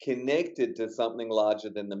feel connected to something larger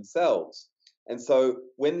than themselves. And so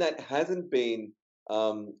when that hasn't been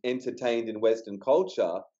entertained in Western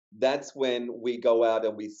culture, that's when we go out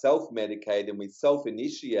and we self-medicate and we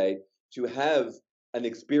self-initiate to have an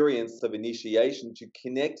experience of initiation, to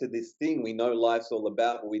connect to this thing we know life's all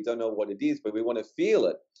about, but we don't know what it is, but we want to feel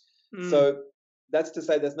it. Mm. So that's to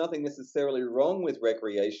say there's nothing necessarily wrong with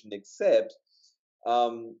recreation, except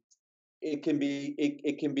um, it can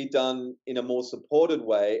be done in a more supported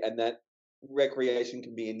way, and that recreation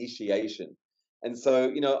can be initiation. And so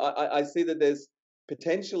I see that there's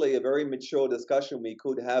potentially a very mature discussion we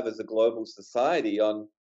could have as a global society on,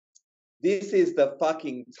 this is the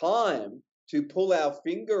fucking time to pull our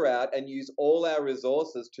finger out and use all our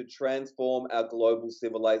resources to transform our global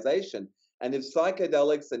civilization. And if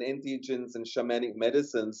psychedelics and entheogens and shamanic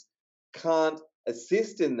medicines can't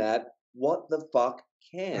assist in that, what the fuck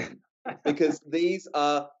can? Because these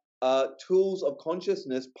are tools of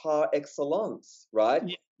consciousness par excellence, right?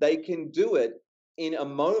 Yeah. They can do it in a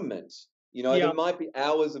moment. There Yeah. might be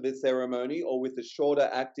hours of a ceremony, or with the shorter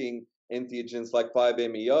acting entheogens like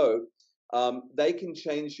 5-MeO, they can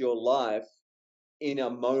change your life in a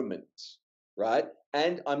moment, right?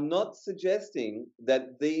 And I'm not suggesting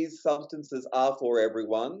that these substances are for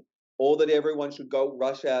everyone, or that everyone should go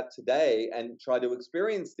rush out today and try to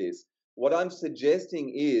experience this. What I'm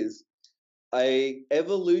suggesting is a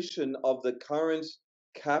evolution of the current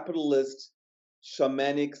capitalist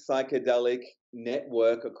shamanic psychedelic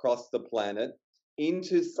network across the planet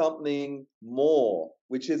into something more,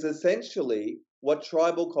 which is essentially what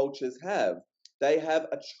tribal cultures have. They have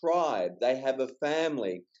a tribe, they have a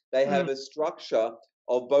family, they Mm. have a structure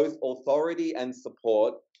of both authority and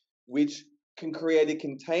support, which can create a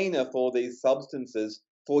container for these substances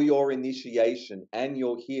for your initiation and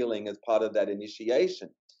your healing as part of that initiation.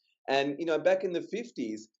 And back in the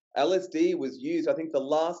 50s, LSD was used. I think the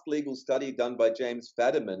last legal study done by James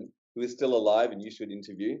Fadiman, who is still alive and you should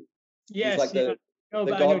interview, he's Yes. like Yeah. No,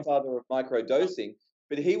 the but I know. godfather of microdosing.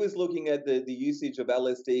 but he was looking at the usage of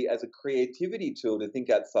LSD as a creativity tool to think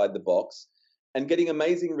outside the box and getting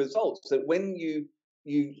amazing results. That when you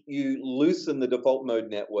loosen the default mode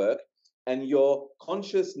network and your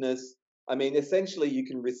consciousness, I mean, essentially you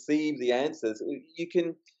can receive the answers. You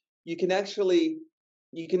can actually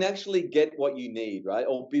get what you need, right?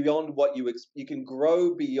 Or beyond what you can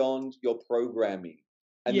grow beyond your programming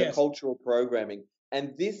and the Yes. cultural programming.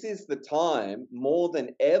 And this is the time more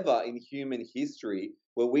than ever in human history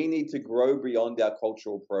where we need to grow beyond our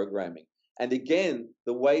cultural programming. And again,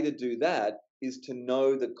 the way to do that is to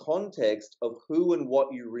know the context of who and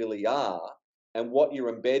what you really are and what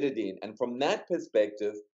you're embedded in. And from that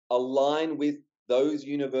perspective, align with those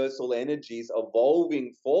universal energies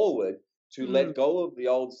evolving forward to Mm, let go of the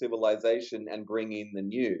old civilization and bring in the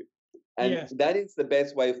new. And yes. that is the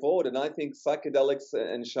best way forward. And I think psychedelics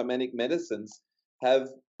and shamanic medicines have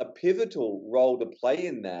a pivotal role to play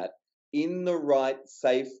in that in the right,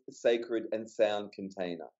 safe, sacred, and sound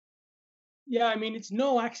container. Yeah, I mean, it's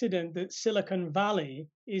no accident that Silicon Valley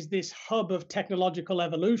is this hub of technological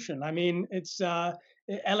evolution. I mean, it's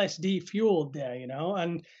LSD fueled there,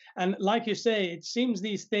 and like you say, it seems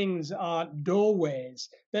these things are doorways.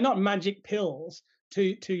 They're not magic pills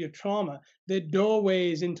to your trauma. They're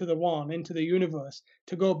doorways into the one, into the universe,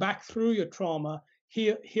 to go back through your trauma,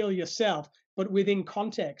 heal yourself, but within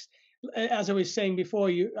context. As I was saying before,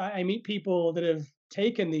 I meet people that have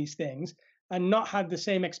taken these things and not had the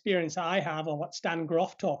same experience I have, or what Stan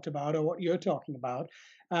Groff talked about, or what you're talking about.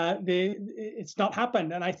 It's not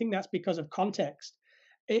happened, and I think that's because of context.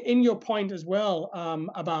 In your point as well,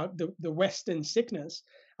 about the Western sickness,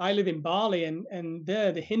 I live in Bali, and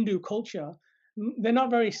there, the Hindu culture, they're not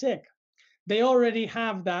very sick. They already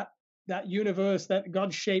have that universe, that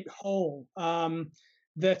God-shaped hole.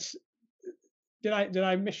 That did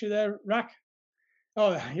I miss you there, Rack?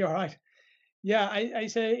 Oh, you're right. Yeah, I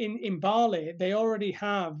say in Bali, they already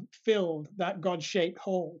have filled that God-shaped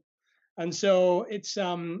hole. And so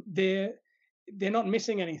they're not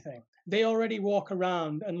missing anything. They already walk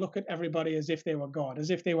around and look at everybody as if they were God, as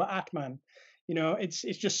if they were Atman.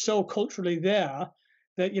 It's just so culturally there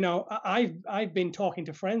that I've been talking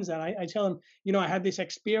to friends, and I tell them, I had this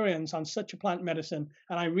experience on such a plant medicine,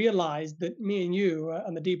 and I realized that me and you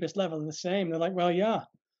on the deepest level are the same. They're like, well, yeah,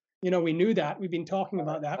 we knew that. We've been talking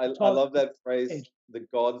about that. I love that phrase, the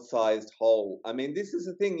God-sized hole. I mean, this is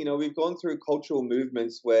the thing, we've gone through cultural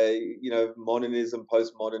movements where, modernism,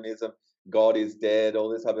 postmodernism, God is dead, all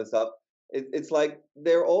this type of stuff. It's like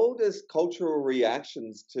they're all just cultural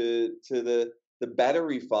reactions to the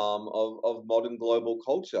battery farm of modern global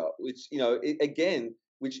culture, which, again,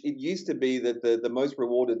 which it used to be that the most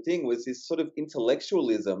rewarded thing was this sort of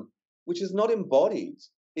intellectualism, which is not embodied.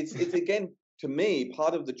 It's again, to me,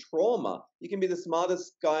 part of the trauma. You can be the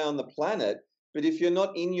smartest guy on the planet, but if you're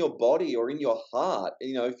not in your body or in your heart,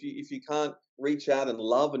 if you can't reach out and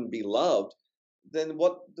love and be loved, then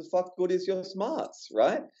what the fuck good is your smarts,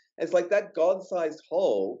 right? It's like that God-sized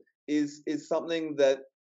hole is something that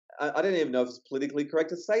I don't even know if it's politically correct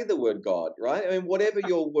to say the word God, right? I mean, whatever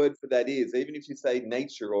your word for that is, even if you say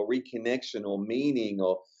nature or reconnection or meaning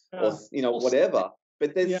or Yeah. whatever, but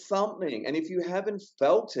Yeah. there's something, and if you haven't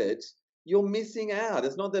felt it, you're missing out.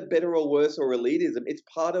 It's not that better or worse or elitism. It's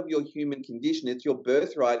part of your human condition. It's your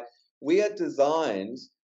birthright. We are designed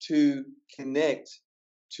to connect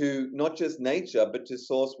to not just nature, but to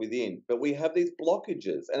source within. But we have these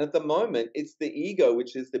blockages. And at the moment, it's the ego,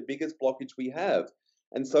 which is the biggest blockage we have.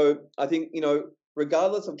 And so I think,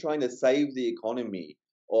 regardless of trying to save the economy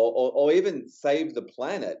or even save the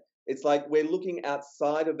planet, it's like we're looking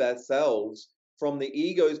outside of ourselves from the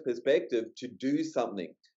ego's perspective to do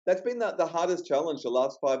something. That's been the hardest challenge the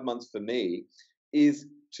last 5 months for me, is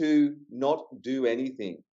to not do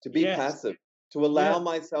anything, to be Yes. passive, to Yeah. allow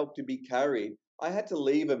myself to be carried. I had to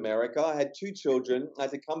leave America. I had two children. I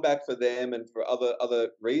had to come back for them and for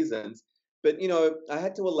other reasons. But I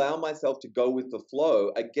had to allow myself to go with the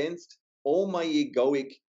flow against all my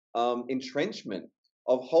egoic entrenchment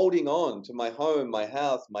of holding on to my home, my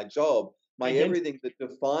house, my job, my Identity. everything that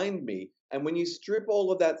defined me. And when you strip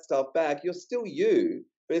all of that stuff back, you're still you.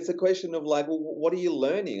 But it's a question of like, well, what are you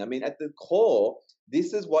learning? I mean, at the core,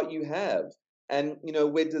 this is what you have. And,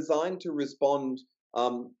 we're designed to respond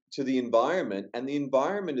to the environment, and the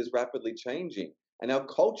environment is rapidly changing, and our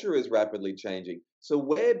culture is rapidly changing. So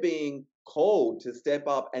we're being called to step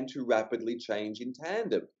up and to rapidly change in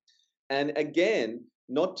tandem. And again,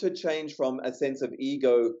 not to change from a sense of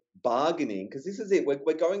ego bargaining, because this is it.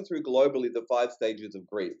 We're going through globally the 5 stages of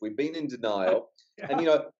grief. We've been in denial. And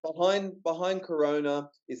Yeah. behind Corona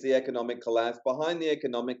is the economic collapse. Behind the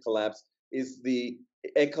economic collapse is the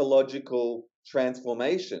ecological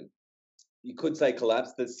transformation. You could say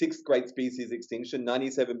collapse. The sixth great species extinction,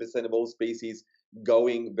 97% of all species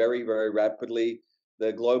going very, very rapidly.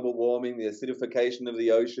 The global warming, the acidification of the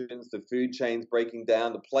oceans, the food chains breaking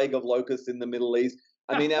down, the plague of locusts in the Middle East.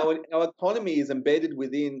 I mean, our economy is embedded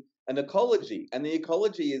within an ecology, and the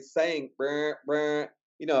ecology is saying, brr, brr,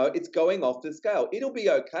 it's going off the scale. It'll be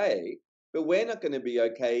okay, but we're not going to be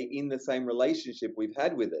okay in the same relationship we've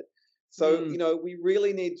had with it. So, we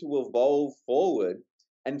really need to evolve forward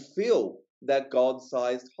and fill that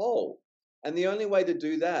God-sized hole. And the only way to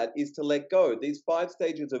do that is to let go. These 5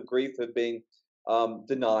 stages of grief have been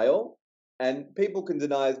denial, and people can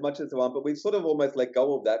deny as much as they want, but we've sort of almost let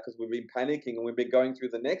go of that because we've been panicking and we've been going through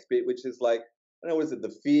the next bit, which is like, I don't know, what is it?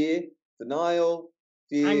 The fear, denial,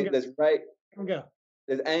 fear, Anger.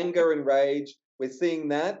 there's anger and rage. We're seeing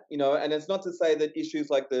that, and it's not to say that issues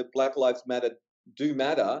like the Black Lives Matter do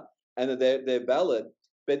matter and that they're valid,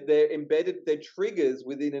 but they're triggers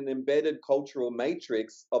within an embedded cultural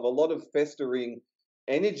matrix of a lot of festering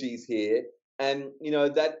energies here. And,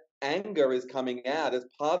 that anger is coming out as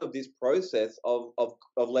part of this process of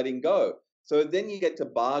letting go. So then you get to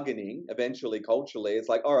bargaining eventually culturally. It's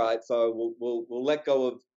like, all right, so we'll let go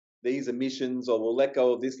of these emissions, or we'll let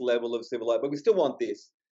go of this level of civilization, but we still want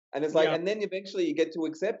this. And it's like, and then eventually you get to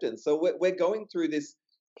acceptance. So we're going through this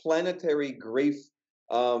planetary grief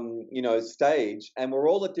stage, and we're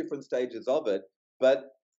all at different stages of it.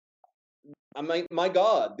 But I mean, my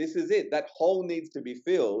God, this is it. That hole needs to be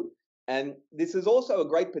filled. And this is also a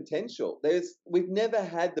great potential. We've never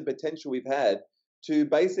had the potential we've had to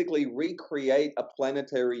basically recreate a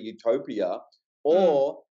planetary utopia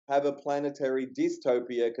or have a planetary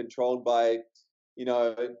dystopia controlled by,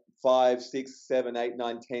 5, 6, 7, 8,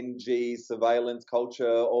 9, 10G surveillance culture,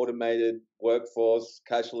 automated workforce,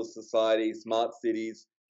 cashless society, smart cities,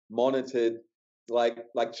 monitored, like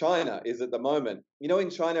China is at the moment. In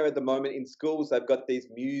China at the moment in schools, they've got these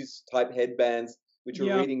Muse type headbands which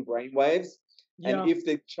are reading brainwaves. And if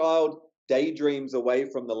the child daydreams away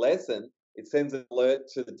from the lesson, it sends an alert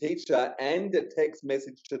to the teacher and a text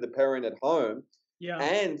message to the parent at home.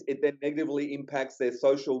 And it then negatively impacts their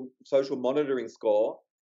social monitoring score.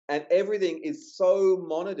 And everything is so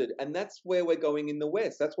monitored. And that's where we're going in the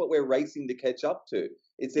West. That's what we're racing to catch up to.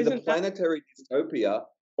 It's either planetary dystopia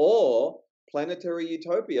or planetary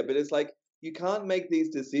utopia. But it's like, you can't make these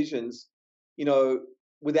decisions,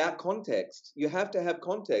 without context. You have to have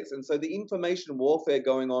context. And so the information warfare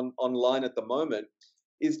going on online at the moment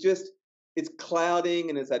is just, it's clouding,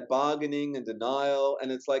 and it's that bargaining and denial.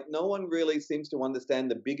 And it's like, no one really seems to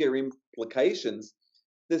understand the bigger implications.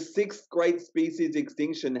 The 6th great species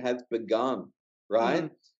extinction has begun, right?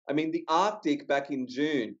 I mean, the Arctic back in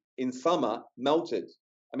June, in summer, melted.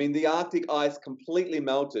 I mean, the Arctic ice completely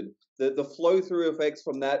melted. The flow-through effects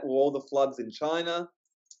from that were all the floods in China,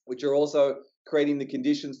 which are also creating the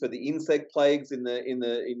conditions for the insect plagues in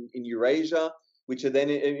Eurasia, which are then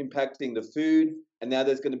impacting the food. And now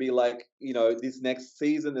there's going to be this next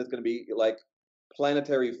season, there's going to be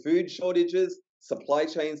planetary food shortages, supply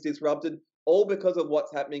chains disrupted, all because of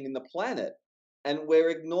what's happening in the planet. And we're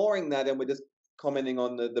ignoring that, and we're just commenting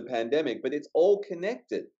on the pandemic, but it's all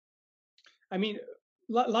connected. I mean,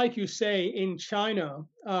 like you say, in China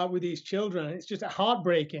with these children, it's just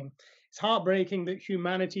heartbreaking. It's heartbreaking that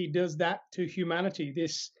humanity does that to humanity.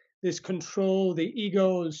 This control, the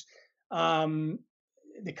egos,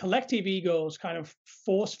 the collective egos, kind of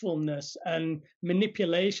forcefulness and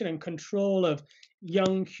manipulation and control of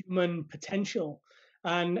young human potential.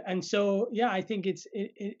 And so, I think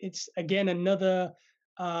it's again another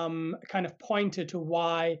kind of pointer to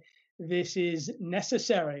why this is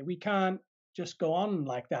necessary. We can't just go on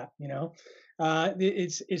like that,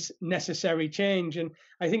 it's necessary change. And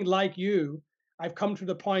I think, like you, I've come to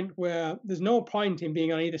the point where there's no point in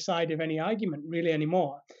being on either side of any argument really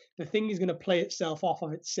anymore. The thing is going to play itself off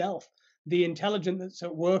of itself. The intelligence that's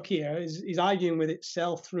at work here is arguing with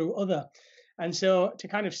itself through other. And so to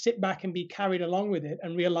kind of sit back and be carried along with it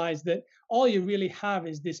and realize that all you really have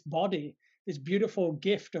is this body, this beautiful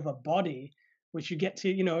gift of a body, which you get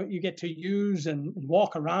to use and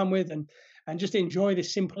walk around with and just enjoy the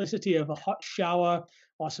simplicity of a hot shower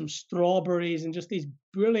or some strawberries and just these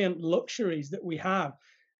brilliant luxuries that we have.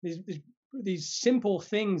 These simple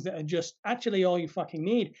things that are just actually all you fucking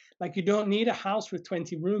need. Like, you don't need a house with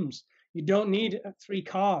 20 rooms. You don't need 3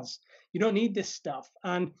 cars. You don't need this stuff.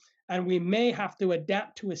 And we may have to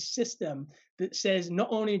adapt to a system that says not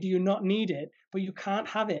only do you not need it, but you can't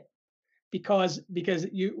have it because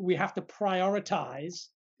we have to prioritize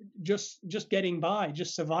just getting by,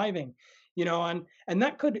 just surviving, and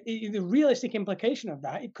that could, the realistic implication of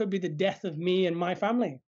that, it could be the death of me and my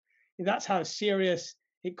family. That's how serious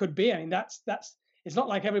it could be. I mean, that's it's not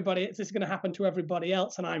like everybody, it's just going to happen to everybody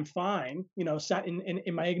else and I'm fine, sat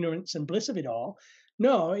in my ignorance and bliss of it all.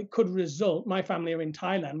 No, it could result. My family are in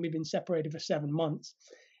Thailand. We've been separated for 7 months.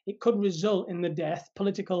 It could result in the death.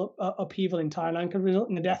 Political upheaval in Thailand could result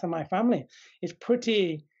in the death of my family. It's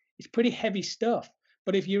pretty heavy stuff.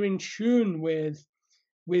 But if you're in tune with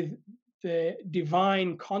the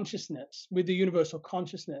divine consciousness, with the universal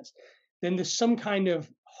consciousness, then there's some kind of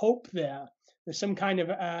hope there. There's some kind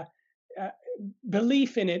of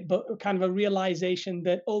belief in it, but kind of a realization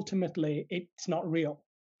that ultimately it's not real.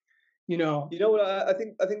 You know what? I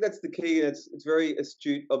think that's the key, and it's very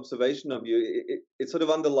astute observation of you. It sort of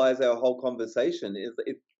underlies our whole conversation.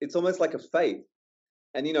 It's almost like a faith,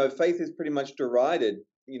 and faith is pretty much derided,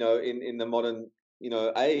 in the modern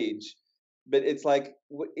age. But it's like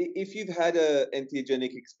if you've had a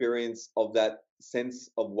entheogenic experience of that sense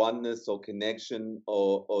of oneness or connection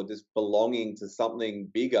or just belonging to something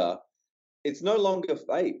bigger, it's no longer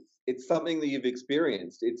faith. It's something that you've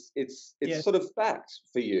experienced. It's Yes. sort of fact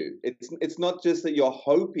for you. It's not just that you're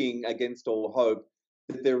hoping against all hope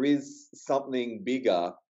that there is something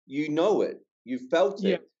bigger. You know it. You felt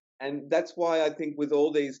Yeah. it. And that's why I think with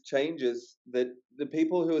all these changes that the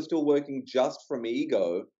people who are still working just from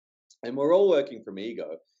ego, and we're all working from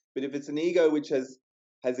ego, but if it's an ego which has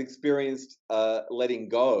experienced letting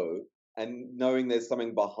go and knowing there's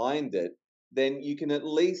something behind it, then you can at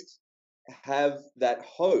least have that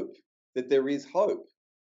hope that there is hope.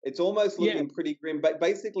 It's almost Yeah. looking pretty grim, but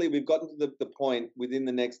basically we've gotten to the point within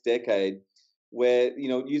the next decade where,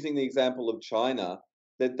 using the example of China,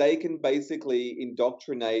 that they can basically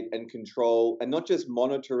indoctrinate and control and not just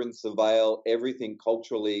monitor and surveil everything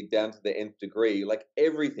culturally down to the nth degree, like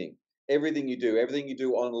everything you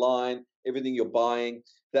do online, everything you're buying.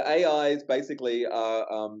 The AIs basically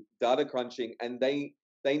are data crunching, and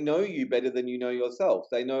they know you better than you know yourself.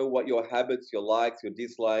 They know what your habits, your likes, your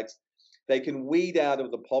dislikes. They can weed out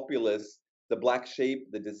of the populace the black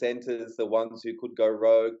sheep, the dissenters, the ones who could go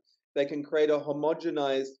rogue. They can create a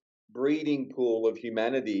homogenized breeding pool of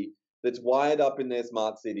humanity that's wired up in their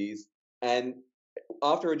smart cities, and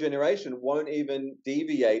after a generation won't even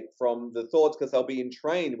deviate from the thoughts because they'll be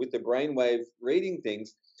entrained with the brainwave reading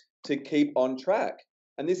things to keep on track.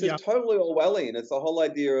 And this is Yeah. totally Orwellian. It's the whole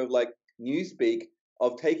idea of like newspeak,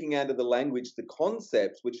 of taking out of the language the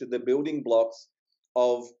concepts which are the building blocks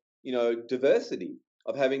of diversity,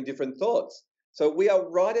 of having different thoughts. So we are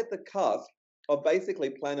right at the cusp of basically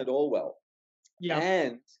Planet Orwell. Yeah.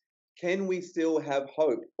 And can we still have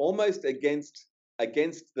hope, almost against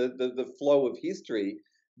the flow of history,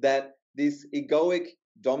 that this egoic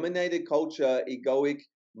dominated culture, egoic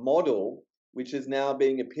model, which is now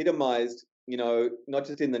being epitomized, not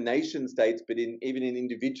just in the nation states, but even in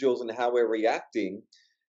individuals and how we're reacting.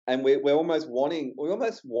 And we're almost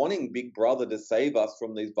wanting Big Brother to save us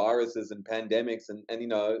from these viruses and pandemics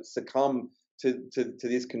and succumb to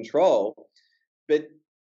this control. But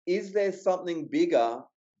is there something bigger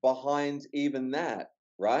behind even that,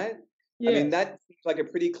 right? I mean, Yes. that seems like a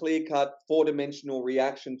pretty clear-cut four-dimensional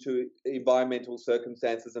reaction to environmental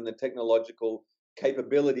circumstances and the technological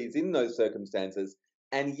capabilities in those circumstances.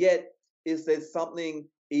 And yet, is there something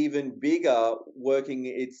even bigger working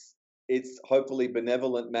its hopefully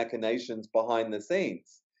benevolent machinations behind the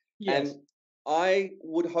scenes? Yes. And I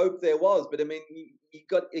would hope there was, but I mean,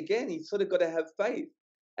 you sort of got to have faith.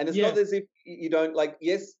 And it's not Yes. as if you don't, like,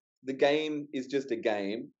 yes, the game is just a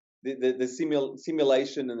game, the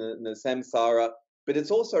simulation and the samsara, but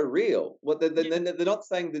it's also real. They're not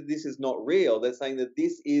saying that this is not real. They're saying that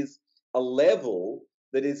this is a level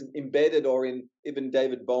that is embedded, or in even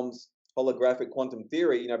David Bohm's holographic quantum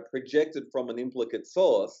theory, projected from an implicate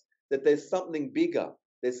source, that there's something bigger,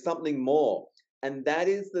 there's something more. And that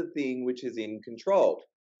is the thing which is in control.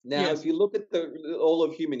 Now, Yes. if you look at all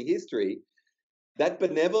of human history, that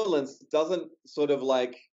benevolence doesn't sort of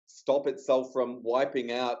like stop itself from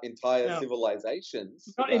wiping out entire No.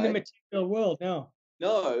 civilizations, Not in the right? material world. No.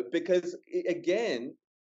 No, because again,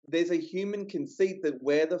 there's a human conceit that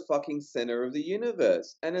we're the fucking center of the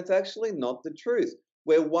universe, and it's actually not the truth.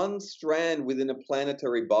 We're one strand within a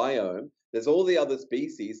planetary biome. There's all the other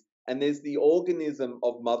species, and there's the organism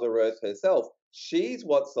of Mother Earth herself. She's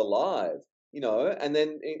what's alive, and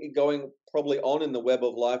then going probably on in the web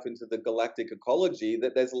of life into the galactic ecology,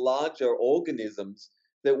 that there's larger organisms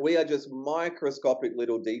that we are just microscopic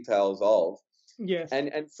little details of. Yes.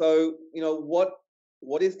 And so,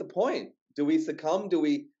 what is the point? Do we succumb? Do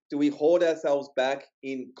we hoard ourselves back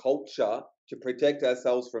in culture to protect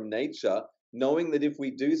ourselves from nature, knowing that if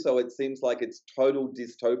we do so, it seems like it's total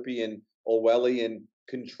dystopian Orwellian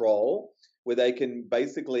control, where they can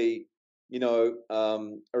basically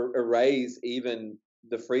erase even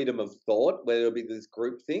the freedom of thought, where there'll be this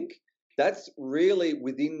groupthink. That's really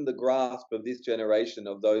within the grasp of this generation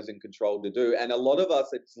of those in control to do. And a lot of us,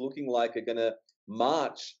 it's looking like, are going to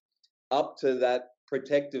march up to that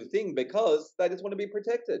protective thing because they just want to be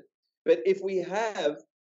protected. But if we have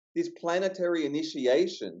this planetary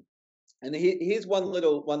initiation, and here's one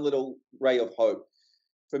little ray of hope.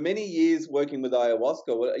 For many years working with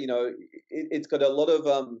ayahuasca, it's got a lot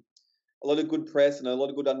of good press and a lot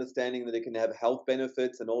of good understanding that it can have health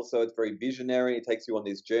benefits, and also it's very visionary. It takes you on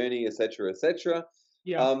this journey, etc., etc.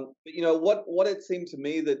 Yeah. But what it seemed to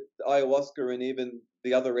me that ayahuasca and even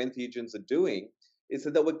the other entheogens are doing is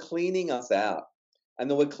that they were cleaning us out, and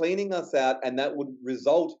they were cleaning us out, and that would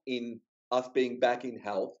result in us being back in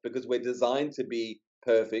health because we're designed to be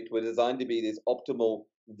perfect. We're designed to be these optimal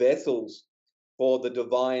vessels for the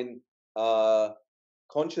divine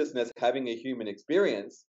consciousness having a human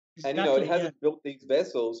experience. And it Exactly. Yeah. hasn't built these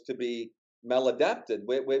vessels to be maladapted.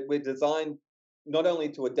 We're designed not only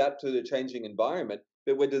to adapt to the changing environment,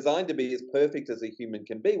 but we're designed to be as perfect as a human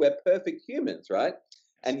can be. We're perfect humans, right?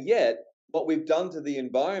 And yet, what we've done to the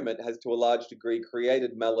environment has, to a large degree,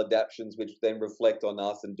 created maladaptions, which then reflect on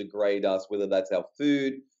us and degrade us, whether that's our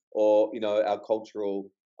food or our cultural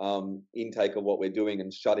intake of what we're doing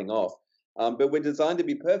and shutting off. But we're designed to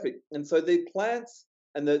be perfect, and so the plants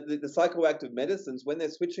and the psychoactive medicines, when they're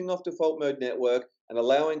switching off default mode network and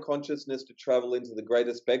allowing consciousness to travel into the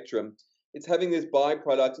greater spectrum, it's having this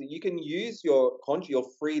byproduct that you can use your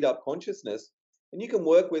freed up consciousness, and you can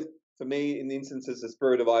work with, for me, in the instances, the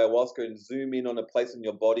spirit of ayahuasca, and zoom in on a place in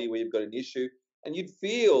your body where you've got an issue, and you'd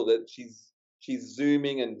feel that she's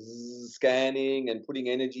zooming and scanning and putting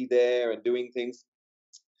energy there and doing things.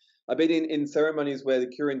 I've been in ceremonies where the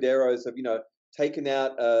curanderos have, taken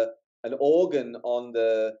out an organ on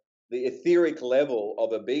the etheric level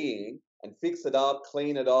of a being and fix it up,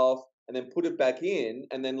 clean it off, and then put it back in.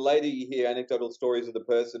 And then later you hear anecdotal stories of the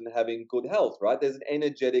person having good health, right? There's an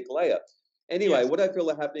energetic layer. Anyway, Yes. what I feel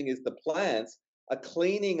are happening is the plants are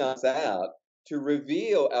cleaning us out to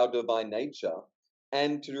reveal our divine nature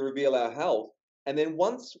and to reveal our health. And then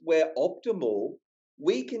once we're optimal,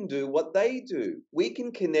 we can do what they do. We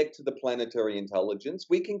can connect to the planetary intelligence.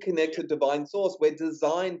 We can connect to divine source. We're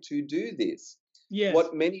designed to do this. Yes.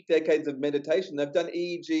 What many decades of meditation, they've done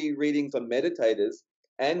EEG readings on meditators,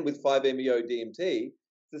 and with 5-MeO DMT,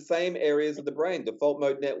 the same areas of the brain, default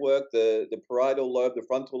mode network, the parietal lobe, the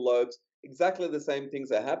frontal lobes, exactly the same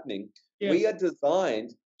things are happening. We Yes. are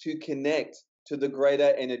designed to connect to the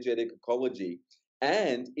greater energetic ecology.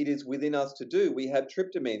 And it is within us to do. We have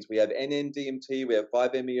tryptamines, we have NN-DMT, we have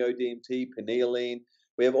 5-MeO DMT, pinealine.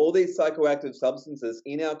 We have all these psychoactive substances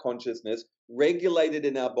in our consciousness, regulated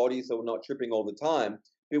in our body so we're not tripping all the time.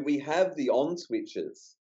 But we have the on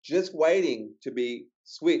switches just waiting to be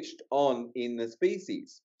switched on in the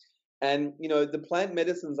species. And, the plant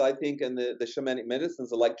medicines, I think, and the shamanic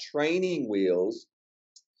medicines are like training wheels,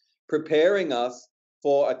 preparing us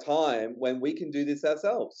for a time when we can do this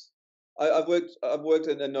ourselves. I've worked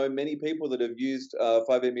and know many people that have used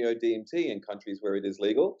 5-MeO DMT in countries where it is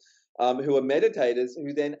legal, who are meditators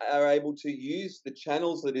who then are able to use the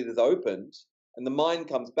channels that it has opened, and the mind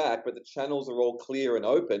comes back, but the channels are all clear and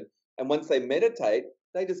open. And once they meditate,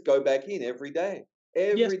 they just go back in every day,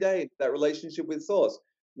 Yes. that relationship with source.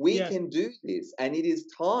 We Yes. can do this, and it is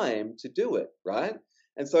time to do it, right?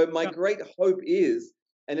 And so my Yeah. great hope is,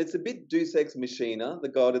 and it's a bit Deus Ex Machina, the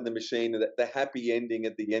God in the Machine, the happy ending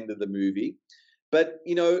at the end of the movie. But,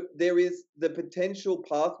 there is the potential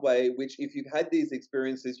pathway, which if you've had these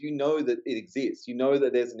experiences, that it exists. You know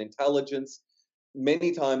that there's an intelligence,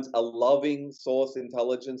 many times a loving source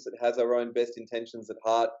intelligence that has our own best intentions at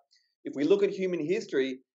heart. If we look at human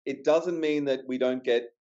history, it doesn't mean that we don't get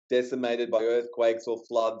decimated by earthquakes or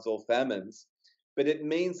floods or famines, but it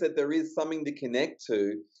means that there is something to connect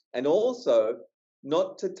to, and also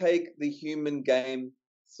not to take the human game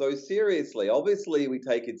so seriously. Obviously, we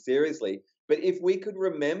take it seriously, but if we could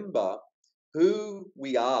remember who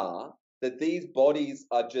we are, that these bodies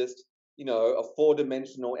are just, a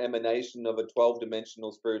 4-dimensional emanation of a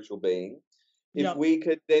 12-dimensional spiritual being, if Yeah. we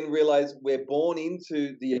could then realize we're born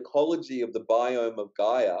into the ecology of the biome of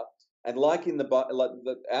Gaia, and like in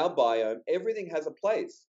our biome, everything has a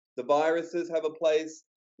place. The viruses have a place,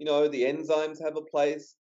 the enzymes have a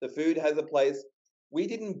place, the food has a place. We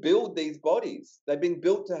didn't build these bodies. They've been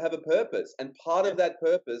built to have a purpose. And part Yeah. of that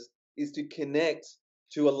purpose is to connect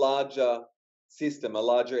to a larger system, a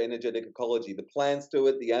larger energetic ecology. The plants do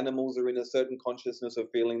it. The animals are in a certain consciousness of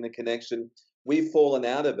feeling the connection. We've fallen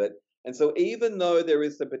out of it. And so even though there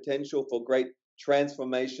is the potential for great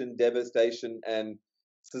transformation, devastation, and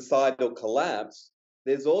societal collapse,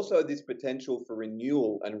 there's also this potential for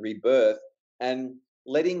renewal and rebirth and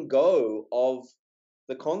letting go of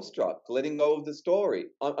the construct, letting go of the story.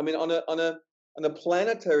 I mean, on a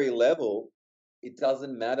planetary level, it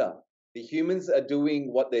doesn't matter. The humans are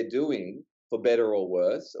doing what they're doing for better or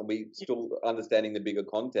worse, and we still understanding the bigger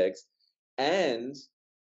context. And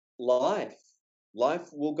life, life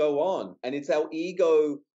will go on, and it's our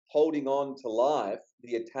ego holding on to life,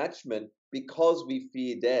 the attachment, because we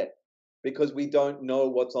fear death, because we don't know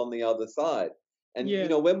what's on the other side. And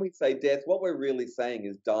Yeah, when we say death, what we're really saying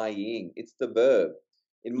is dying. It's the verb.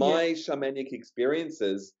 In yeah, my shamanic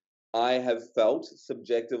experiences, I have felt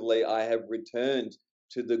subjectively, I have returned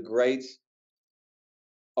to the great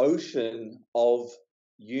ocean of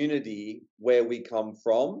unity where we come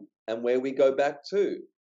from and where we go back to.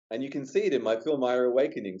 And you can see it in my film Higher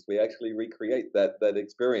Awakenings. We actually recreate that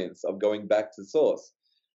experience of going back to source.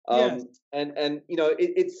 yes. And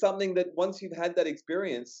it's something that once you've had that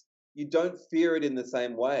experience, you don't fear it in the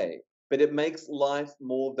same way. But it makes life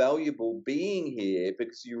more valuable being here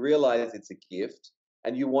because you realize it's a gift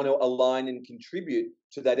and you want to align and contribute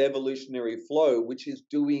to that evolutionary flow, which is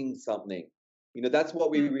doing something. That's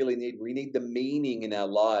what we Mm. really need. We need the meaning in our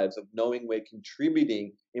lives of knowing we're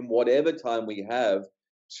contributing in whatever time we have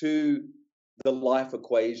to the life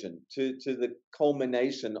equation, to the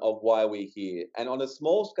culmination of why we're here. And on a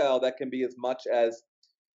small scale, that can be as much as,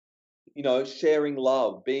 sharing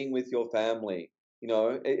love, being with your family.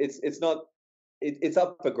 It's not, it's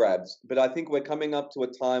up for grabs. But I think we're coming up to a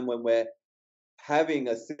time when we're having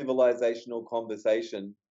a civilizational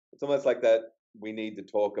conversation. It's almost like that we need to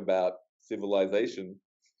talk about civilization.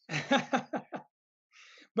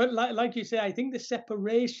 But like you say, I think the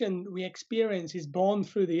separation we experience is born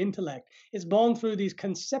through the intellect. It's born through these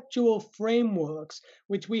conceptual frameworks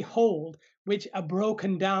which we hold, which are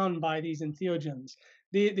broken down by these entheogens.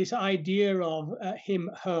 This idea of him,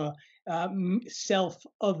 her, self,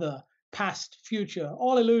 other, past, future,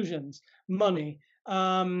 all illusions, money,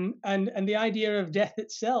 and the idea of death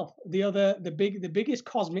itself. The biggest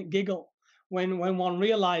cosmic giggle when one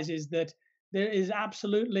realizes that there is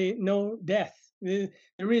absolutely no death.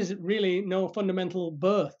 There is really no fundamental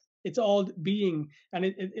birth. It's all being,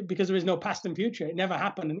 and because there is no past and future, it never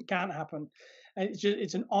happened and it can't happen. And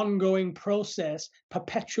it's an ongoing process,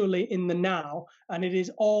 perpetually in the now, and it is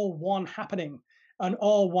all one happening, and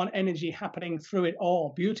all one energy happening through it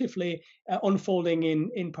all, beautifully unfolding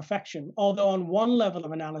in perfection. Although on one level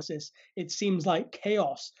of analysis, it seems like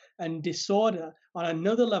chaos and disorder, on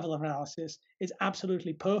another level of analysis, it's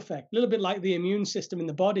absolutely perfect. A little bit like the immune system in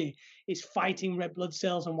the body is fighting red blood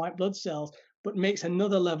cells and white blood cells, but makes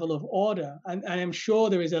another level of order. And I'm sure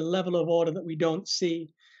there is a level of order that we don't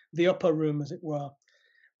see, the upper room, as it were.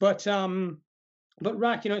 But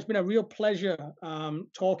Rak, it's been a real pleasure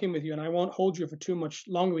talking with you, and I won't hold you for too much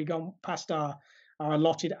longer. We've gone past our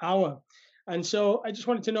allotted hour. And so I just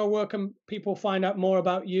wanted to know, where can people find out more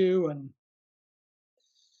about you? And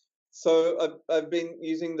So I've been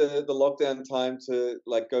using the lockdown time to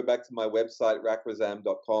go back to my website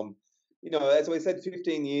razam.com. As we said,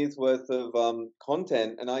 15 years worth of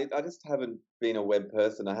content, and I just haven't been a web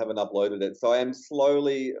person. I haven't uploaded it, so I am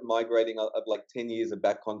slowly migrating. Of like 10 years of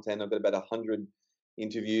back content. I've got about 100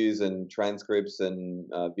 interviews and transcripts and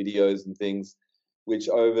videos and things, which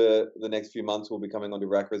over the next few months will be coming onto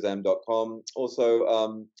razam.com. Also,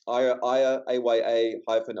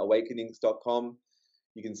 aya-awakenings.com.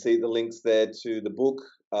 You can see the links there to the book,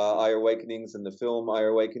 Eye Awakenings, and the film, Eye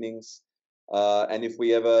Awakenings. And if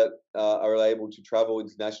we ever are able to travel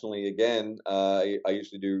internationally again, I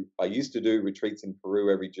used to do retreats in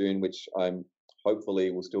Peru every June, which I'm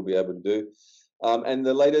hopefully will still be able to do. And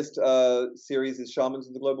the latest series is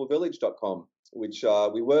shamansoftheglobalvillage.com, which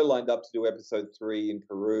we were lined up to do episode 3 in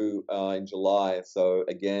Peru in July. So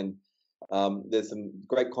again, there's some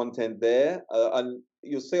great content there. And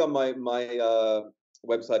you'll see on my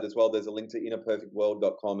website as well, there's a link to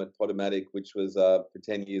innerperfectworld.com at Podomatic, which was for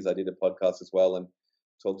 10 years I did a podcast as well and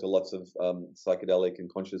talked to lots of psychedelic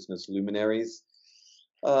and consciousness luminaries.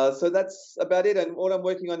 So that's about it. And what I'm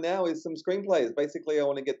working on now is some screenplays. Basically, I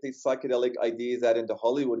want to get these psychedelic ideas out into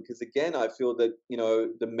Hollywood because, again, I feel that,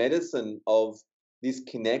 the medicine of this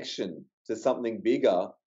connection to something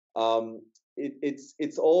bigger,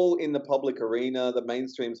 it's all in the public arena. The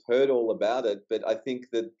mainstream's heard all about it, but I think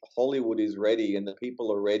that Hollywood is ready and the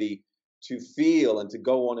people are ready to feel and to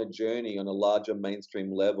go on a journey on a larger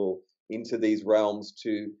mainstream level into these realms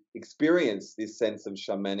to experience this sense of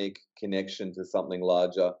shamanic connection to something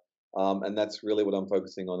larger. And that's really what I'm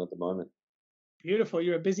focusing on at the moment. beautiful.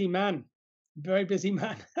 You're a busy man, very busy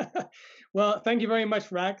man. Well, thank you very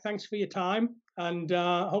much, Rak. Thanks for your time. and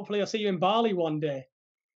hopefully I'll see you in Bali one day.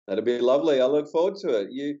 That'd be lovely. I look forward to it.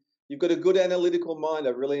 You've got a good analytical mind.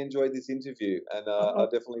 I really enjoyed this interview, and I'll Oh,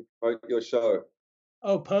 definitely promote your show.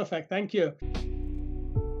 oh, perfect. Thank you.